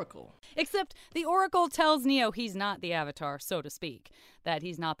the Oracle. Except the Oracle tells Neo he's not the Avatar, so to speak, that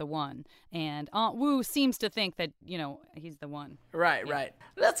he's not the one. And Aunt Wu seems to think that, he's the one. Right, right.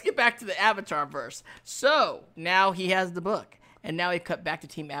 Let's get back to the Avatar verse. So, now he has the book. And now we cut back to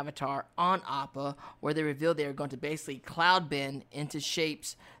Team Avatar on Appa, where they reveal they are going to basically cloud bend into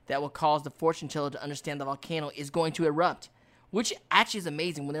shapes that will cause the Fortuneteller to understand the volcano is going to erupt. Which actually is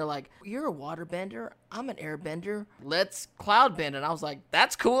amazing when they're like, you're a waterbender, I'm an airbender, let's cloud bend. And I was like,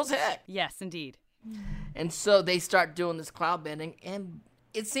 that's cool as heck. Yes, indeed. And so they start doing this cloud bending, and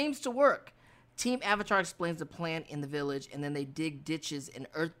it seems to work. Team Avatar explains the plan in the village, and then they dig ditches and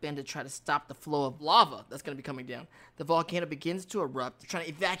earthbend to try to stop the flow of lava that's going to be coming down. The volcano begins to erupt. They're trying to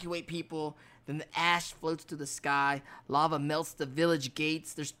evacuate people. Then the ash floats through the sky. Lava melts the village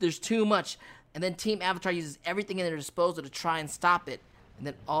gates. There's too much. And then Team Avatar uses everything in their disposal to try and stop it. And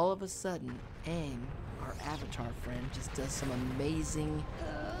then all of a sudden, Aang, our Avatar friend, just does some amazing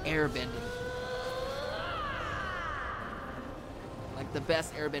airbending. Like the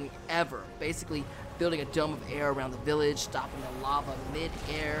best airbending ever. Basically building a dome of air around the village, stopping the lava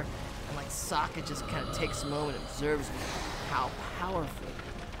mid-air. And like Sokka just kind of takes a moment and observes how powerful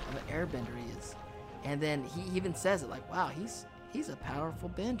of an airbender he is. And then he even says it like, wow, he's a powerful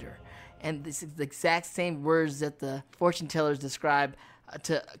bender. And this is the exact same words that the Fortunetellers describe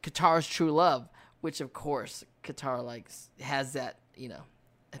to Katara's true love, which of course Katara has that,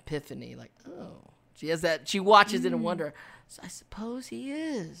 epiphany, like, oh, she has that, she watches it and wonder, so I suppose he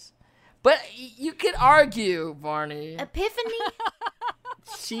is. But you could argue, Barney. Epiphany?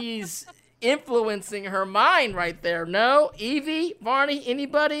 She's influencing her mind right there. No? Evie? Barney?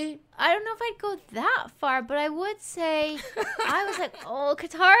 Anybody? I don't know if I'd go that far, but I would say I was like, oh,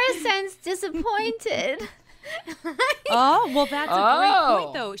 Katara sounds disappointed. Oh, well, that's a great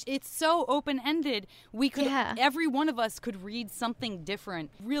point, though. It's so open-ended. We could, every one of us could read something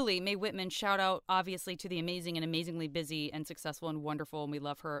different. Really, Mae Whitman, shout out, obviously, to the amazing and amazingly busy and successful and wonderful, and we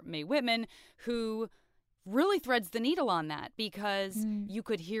love her, Mae Whitman, who really threads the needle on that, because you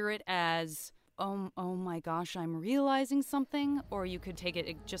could hear it as, oh my gosh, I'm realizing something, or you could take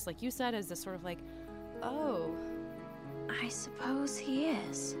it, just like you said, as a sort of like, oh, I suppose he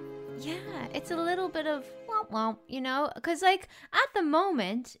is. Yeah, it's a little bit of because at the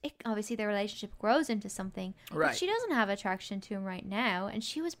moment, obviously their relationship grows into something, right? But she doesn't have attraction to him right now, and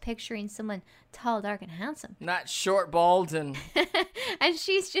she was picturing someone tall, dark, and handsome, not short, bald, and and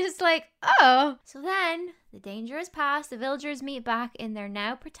she's just like, oh. So then the danger is past. The villagers meet back in their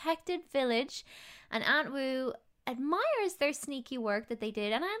now protected village, and Aunt Wu admires their sneaky work that they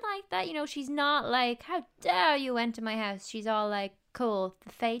did, and I like that. She's not like, how dare you enter my house. She's all like, cool,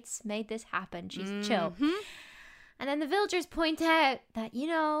 the fates made this happen. She's chill. And then the villagers point out that,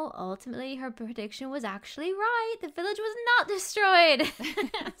 ultimately her prediction was actually right. The village was not destroyed.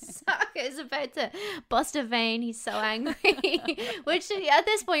 Sokka is about to bust a vein. He's so angry. Which, at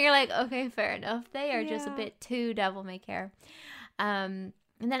this point, you're like, okay, fair enough. They are just a bit too devil-may-care.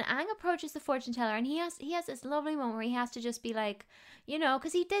 And then Aang approaches the Fortuneteller, and he has this lovely moment where he has to just be like,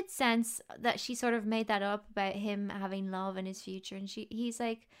 because he did sense that she sort of made that up about him having love in his future, and he's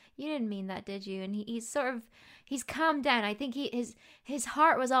like, you didn't mean that, did you? And he's calmed down. I think his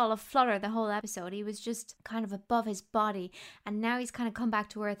heart was all aflutter the whole episode. He was just kind of above his body, and now he's kind of come back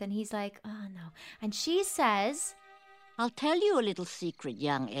to earth, and he's like, oh no. And she says, I'll tell you a little secret,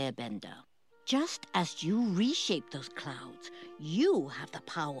 young airbender. Just as you reshape those clouds, you have the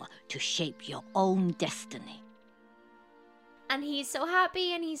power to shape your own destiny. And he's so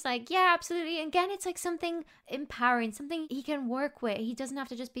happy, and he's like, yeah, absolutely. And again, it's like something empowering, something he can work with. He doesn't have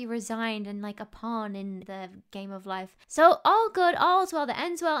to just be resigned and like a pawn in the game of life. So all good, all's well that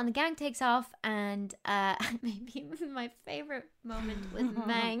ends well, and the gang takes off. And maybe my favorite moment with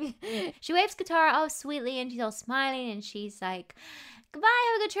Mang. She waves Katara off sweetly, and she's all smiling, and she's like, goodbye,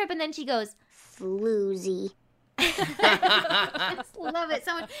 have a good trip. And then she goes, floozy. I just love it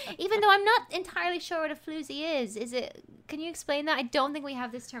so much. Even though I'm not entirely sure what a floozy is it? Can you explain that? I don't think we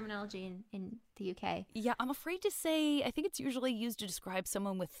have this terminology in the UK. Yeah, I'm afraid to say. I think it's usually used to describe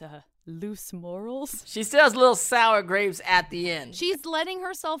someone with loose morals. She still has little sour grapes at the end. She's letting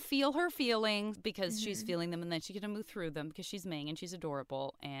herself feel her feelings because she's feeling them, and then she's gonna move through them because she's Ming and she's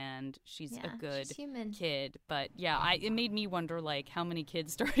adorable and she's a good kid. But yeah, it made me wonder like how many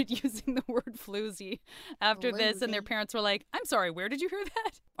kids started using the word floozy after this, and their parents were like, "I'm sorry, where did you hear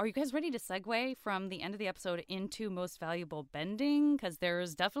that?" Are you guys ready to segue from the end of the episode into most valuable bending? Because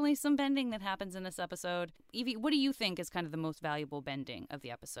there's definitely some bending that happens in this episode. Evie, what do you think is kind of the most valuable bending of the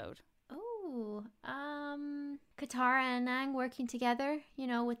episode? Oh, Katara and Aang working together,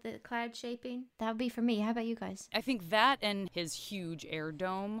 with the cloud shaping. That would be for me. How about you guys? I think that and his huge air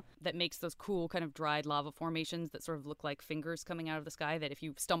dome that makes those cool kind of dried lava formations that sort of look like fingers coming out of the sky, that if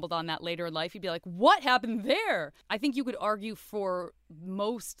you stumbled on that later in life, you'd be like, what happened there? I think you could argue for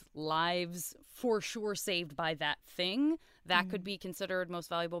most lives for sure saved by that thing. That could be considered most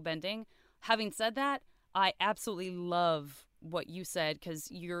valuable bending. Having said that, I absolutely love what you said,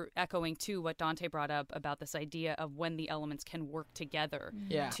 because you're echoing too what Dante brought up about this idea of when the elements can work together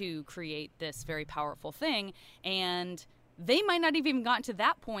to create this very powerful thing. And they might not have even gotten to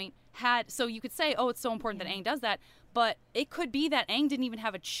that point so you could say, oh, it's so important that Aang does that, but it could be that Aang didn't even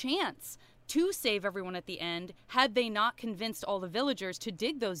have a chance to save everyone at the end had they not convinced all the villagers to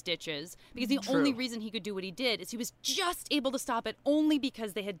dig those ditches, because the only reason he could do what he did is he was just able to stop it only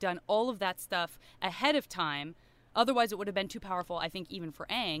because they had done all of that stuff ahead of time. Otherwise, it would have been too powerful, I think, even for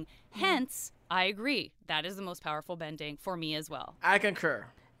Aang. Hence, I agree. That is the most powerful bending for me as well. I concur.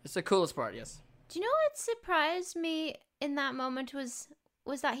 It's the coolest part, yes. Do you know what surprised me in that moment was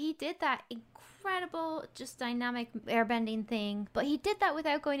that he did that incredible, just dynamic airbending thing, but he did that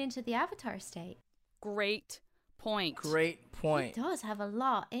without going into the Avatar state. Great point. Great point. He does have a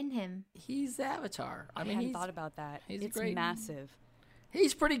lot in him. He's Avatar. I hadn't thought about that. It's massive.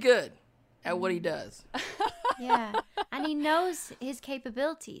 He's pretty good at what he does. Yeah. And he knows his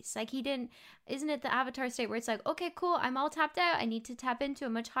capabilities. Like isn't it the Avatar state where it's like, okay, cool, I'm all tapped out. I need to tap into a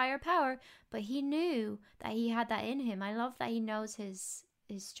much higher power. But he knew that he had that in him. I love that he knows his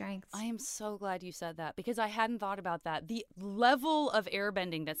strengths. I am so glad you said that, because I hadn't thought about that. The level of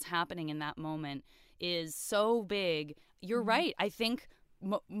airbending that's happening in that moment is so big. You're right. I think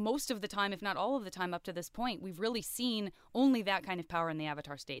most of the time, if not all of the time up to this point, we've really seen only that kind of power in the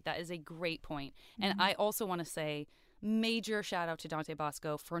Avatar state. That is a great point. And I also want to say major shout out to Dante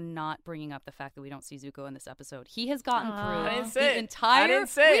Bosco for not bringing up the fact that we don't see Zuko in this episode. He has gotten through the entire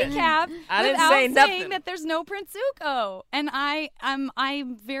recap without saying that there's no Prince Zuko. And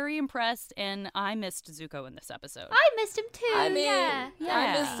I'm very impressed, and I missed Zuko in this episode. I missed him too.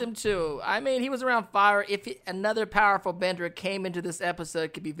 I missed him too. I mean, he was around fire. If another powerful bender came into this episode,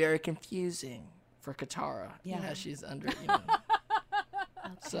 it could be very confusing for Katara. Yeah, she's under,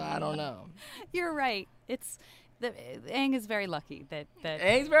 So I don't know. You're right. Aang is very lucky that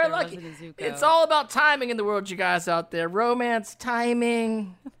Aang's very lucky. It's all about timing in the world, you guys out there. Romance,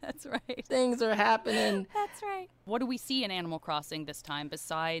 timing. That's right. Things are happening. That's right. What do we see in Animal Crossing this time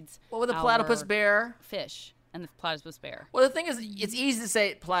besides with the platypus bear? Fish and the platypus bear. Well, the thing is, it's easy to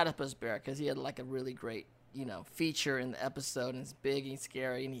say platypus bear because he had like a really great, feature in the episode, and it's big and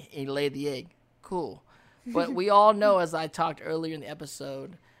scary, and he laid the egg. Cool. But we all know, as I talked earlier in the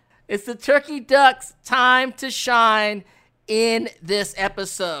episode, it's the turkey duck's time to shine in this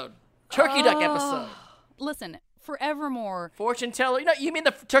episode. Turkey duck episode. Listen, forevermore. Fortuneteller. You mean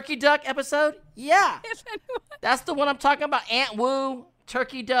the turkey duck episode? Yeah. That's the one I'm talking about. Aunt Wu,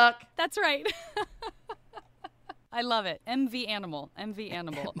 turkey duck. That's right. I love it. MV animal.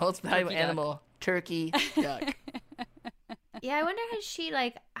 Most valuable animal, turkey duck. Yeah, I wonder how she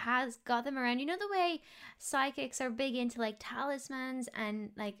has got them around. You know the way psychics are big into talismans, and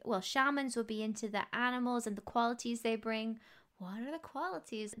shamans would be into the animals and the qualities they bring. What are the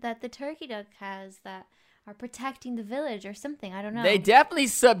qualities that the turkey duck has that are protecting the village or something? I don't know. They definitely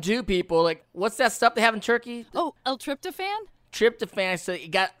subdue people. What's that stuff they have in Turkey? Oh, L-tryptophan? Tryptophan. So you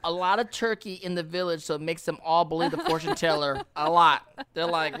got a lot of turkey in the village, so it makes them all believe the fortune teller a lot. They're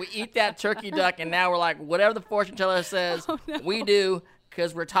like, we eat that turkey duck, and now we're like, whatever the fortune teller says, we do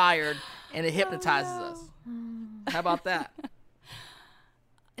because we're tired, and it hypnotizes us. How about that?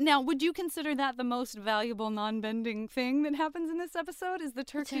 Now, would you consider that the most valuable non-bending thing that happens in this episode? Is the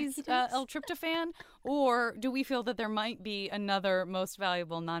turkey's L-tryptophan? Or do we feel that there might be another most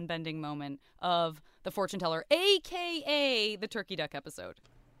valuable non-bending moment of the Fortuneteller, a.k.a. the turkey duck episode?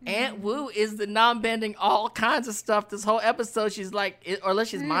 Aunt Wu is the non-bending all kinds of stuff this whole episode. She's like, or unless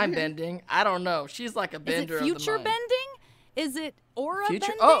she's mind-bending. I don't know. She's like a bender of the mind. Is it future bending? Is it aura bending?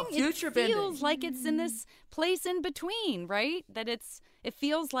 Oh, future bending. It feels like it's in this place in between, right? That it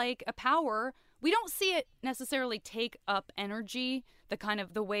feels like a power. We don't see it necessarily take up energy,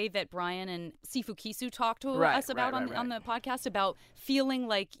 the way that Brian and Sifu Kisu talked to us about on the podcast, about feeling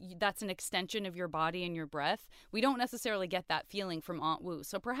like that's an extension of your body and your breath. We don't necessarily get that feeling from Aunt Wu.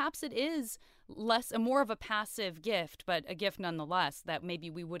 So perhaps it is more of a passive gift, but a gift nonetheless that maybe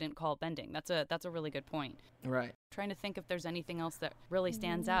we wouldn't call bending. That's a really good point. Right. Trying to think if there's anything else that really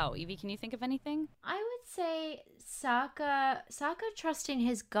stands out. Evie, can you think of anything? I would say Sokka trusting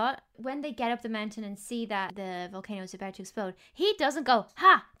his gut when they get up the mountain and see that the volcano is about to explode. He doesn't go,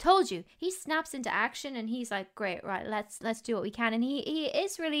 "Ha, told you." He snaps into action and he's like, "Great, right, let's do what we can." And he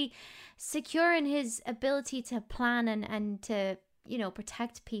is really secure in his ability to plan and to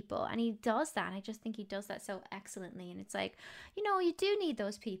protect people, and he does that. And I just think he does that so excellently. And it's like, you do need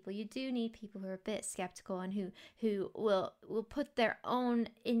those people. You do need people who are a bit skeptical and who will put their own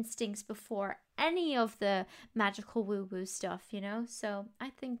instincts before any of the magical woo-woo stuff, So I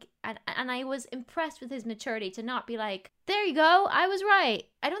think, and I was impressed with his maturity to not be like, "There you go, I was right."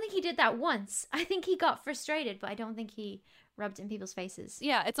 I don't think he did that once. I think he got frustrated, but I don't think he rubbed in people's faces.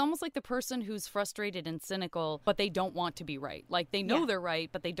 Yeah, it's almost like the person who's frustrated and cynical, but they don't want to be right. Like, they know they're right,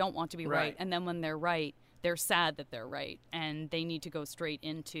 but they don't want to be right. And then when they're right, they're sad that they're right. And they need to go straight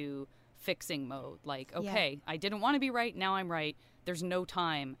into fixing mode. Like, okay, I didn't want to be right, now I'm right. There's no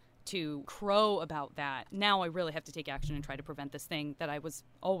time to crow about that. Now I really have to take action and try to prevent this thing that I was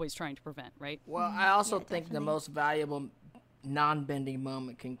always trying to prevent, right? Well, I also think the most valuable non-bending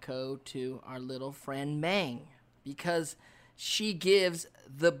moment can go to our little friend Mang, because she gives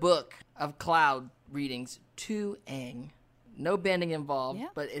the book of cloud readings to Aang. No bending involved,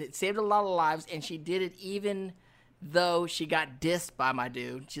 but it saved a lot of lives, and she did it even though she got dissed by my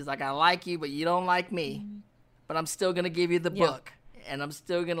dude. She's like, "I like you, but you don't like me. But I'm still going to give you the book, and I'm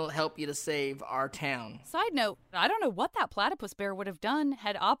still going to help you to save our town." Side note, I don't know what that platypus bear would have done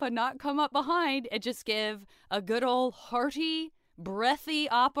had Appa not come up behind and just give a good old hearty, breathy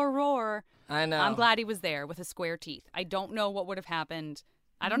Appa roar. I know. I'm glad he was there with his square teeth. I don't know what would have happened.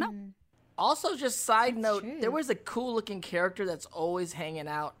 I don't know. Also, just side note, there was a cool-looking character that's always hanging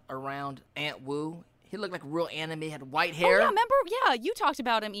out around Aunt Wu. He looked like real anime, had white hair. Oh, yeah, remember? Yeah, you talked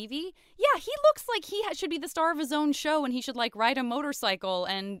about him, Evie. Yeah, he looks like he should be the star of his own show, and he should, ride a motorcycle,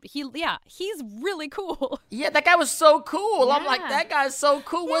 and he's really cool. Yeah, that guy was so cool. Yeah. I'm like, that guy's so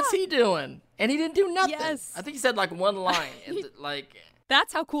cool. Yeah. What's he doing? And he didn't do nothing. Yes. I think he said, one line.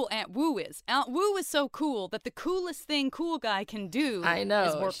 That's how cool Aunt Wu is. Aunt Wu is so cool that the coolest thing cool guy can do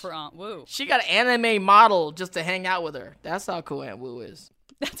is work for Aunt Wu. She got an anime model just to hang out with her. That's how cool Aunt Wu is.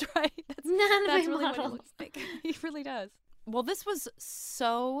 That's right. That's really what he looks like. He really does. Well, this was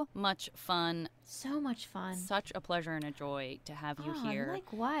so much fun. So much fun. Such a pleasure and a joy to have you here.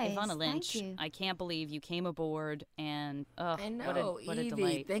 Likewise. Evanna Lynch, thank you. I can't believe you came aboard, and I know, what a Evie,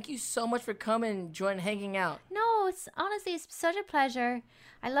 delight. Thank you so much for coming and hanging out. No, it's such a pleasure.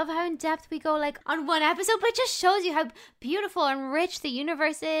 I love how in depth we go on one episode, but it just shows you how beautiful and rich the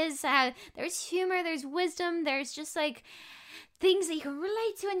universe is. How there's humor, there's wisdom, there's just things that you can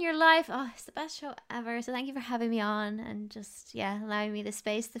relate to in your life. Oh, it's the best show ever. So thank you for having me on and just, allowing me the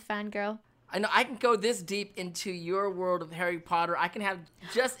space to fangirl. I know I can go this deep into your world of Harry Potter. I can have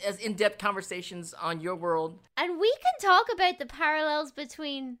just as in-depth conversations on your world. And we can talk about the parallels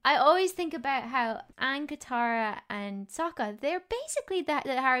between... I always think about how Aang, Katara, and Sokka, they're basically the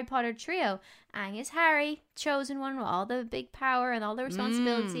Harry Potter trio. Aang is Harry, chosen one with all the big power and all the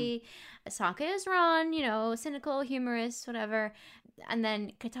responsibility. Sokka is Ron, cynical, humorous, whatever. And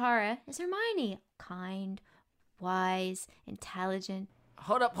then Katara is Hermione, kind, wise, intelligent.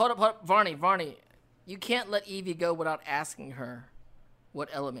 Hold up. Varney, you can't let Evie go without asking her what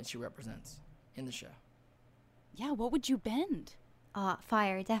element she represents in the show. Yeah, what would you bend?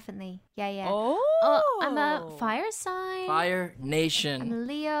 Fire, definitely. Yeah. Oh! I'm a fire sign. Fire Nation. I'm a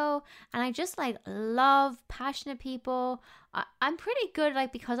Leo, and I just love passionate people. I'm pretty good,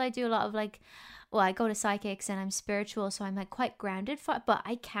 because I do a lot of well, I go to psychics and I'm spiritual, so I'm like quite grounded but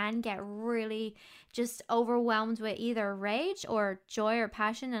I can get really just overwhelmed with either rage or joy or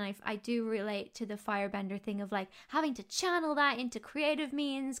passion, and I do relate to the firebender thing of like having to channel that into creative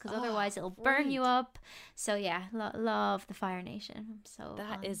means, because otherwise it'll burn you up. So yeah, love the Fire Nation. So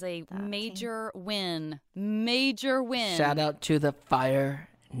that is a major win. Major win. Shout out to the Fire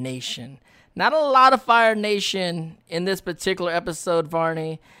Nation. Not a lot of Fire Nation in this particular episode,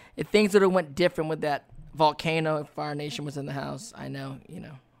 Varney. If things would have went different with that volcano, if Fire Nation was in the house, I know,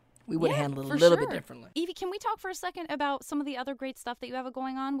 we would have handled it a little bit differently. Evie, can we talk for a second about some of the other great stuff that you have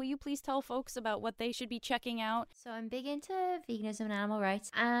going on? Will you please tell folks about what they should be checking out? So I'm big into veganism and animal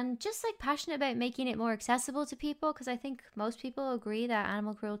rights, and just like passionate about making it more accessible to people, because I think most people agree that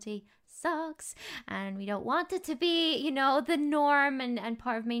animal cruelty sucks and we don't want it to be, the norm and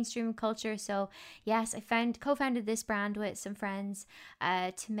part of mainstream culture. So yes, I co-founded this brand with some friends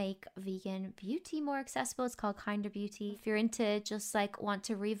to make vegan beauty more accessible. It's called Kinder Beauty. If you're into just like want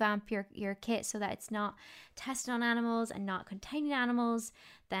to revamp your kit so that it's not tested on animals and not containing animals,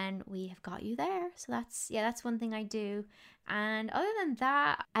 then we have got you there. So that's one thing I do. And other than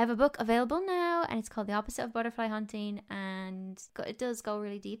that, I have a book available now, and it's called The Opposite of Butterfly Hunting, and it does go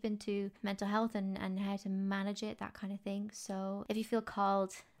really deep into mental health and how to manage it, that kind of thing. So if you feel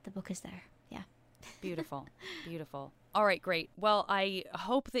called, the book is there. Yeah. Beautiful. Beautiful. All right, great. Well, I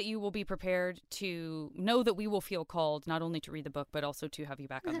hope that you will be prepared to know that we will feel called not only to read the book, but also to have you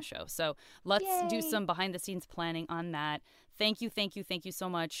back on the show. So let's do some behind the scenes planning on that. Thank you so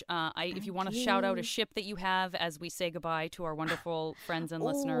much. If you want to shout out a ship that you have as we say goodbye to our wonderful friends and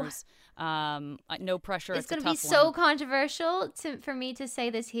listeners, no pressure. It's going to be so controversial for me to say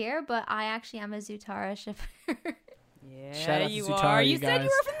this here, but I actually am a Zutara shipper. Yeah, shout out to you Zutara, are. You said you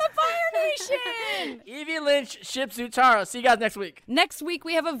were from the Fire Nation. Evie Lynch ships Zutara. See you guys next week. Next week,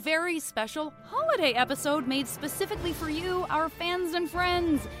 we have a very special holiday episode made specifically for you, our fans and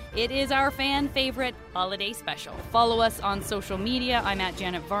friends. It is our fan favorite holiday special. Follow us on social media. I'm at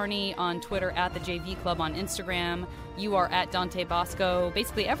Janet Varney on Twitter, at the JV Club on Instagram. You are at Dante Bosco,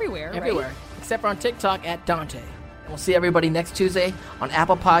 basically everywhere, right? Except for on TikTok at Dante. We'll see everybody next Tuesday on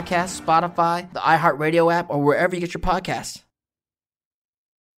Apple Podcasts, Spotify, the iHeartRadio app, or wherever you get your podcasts.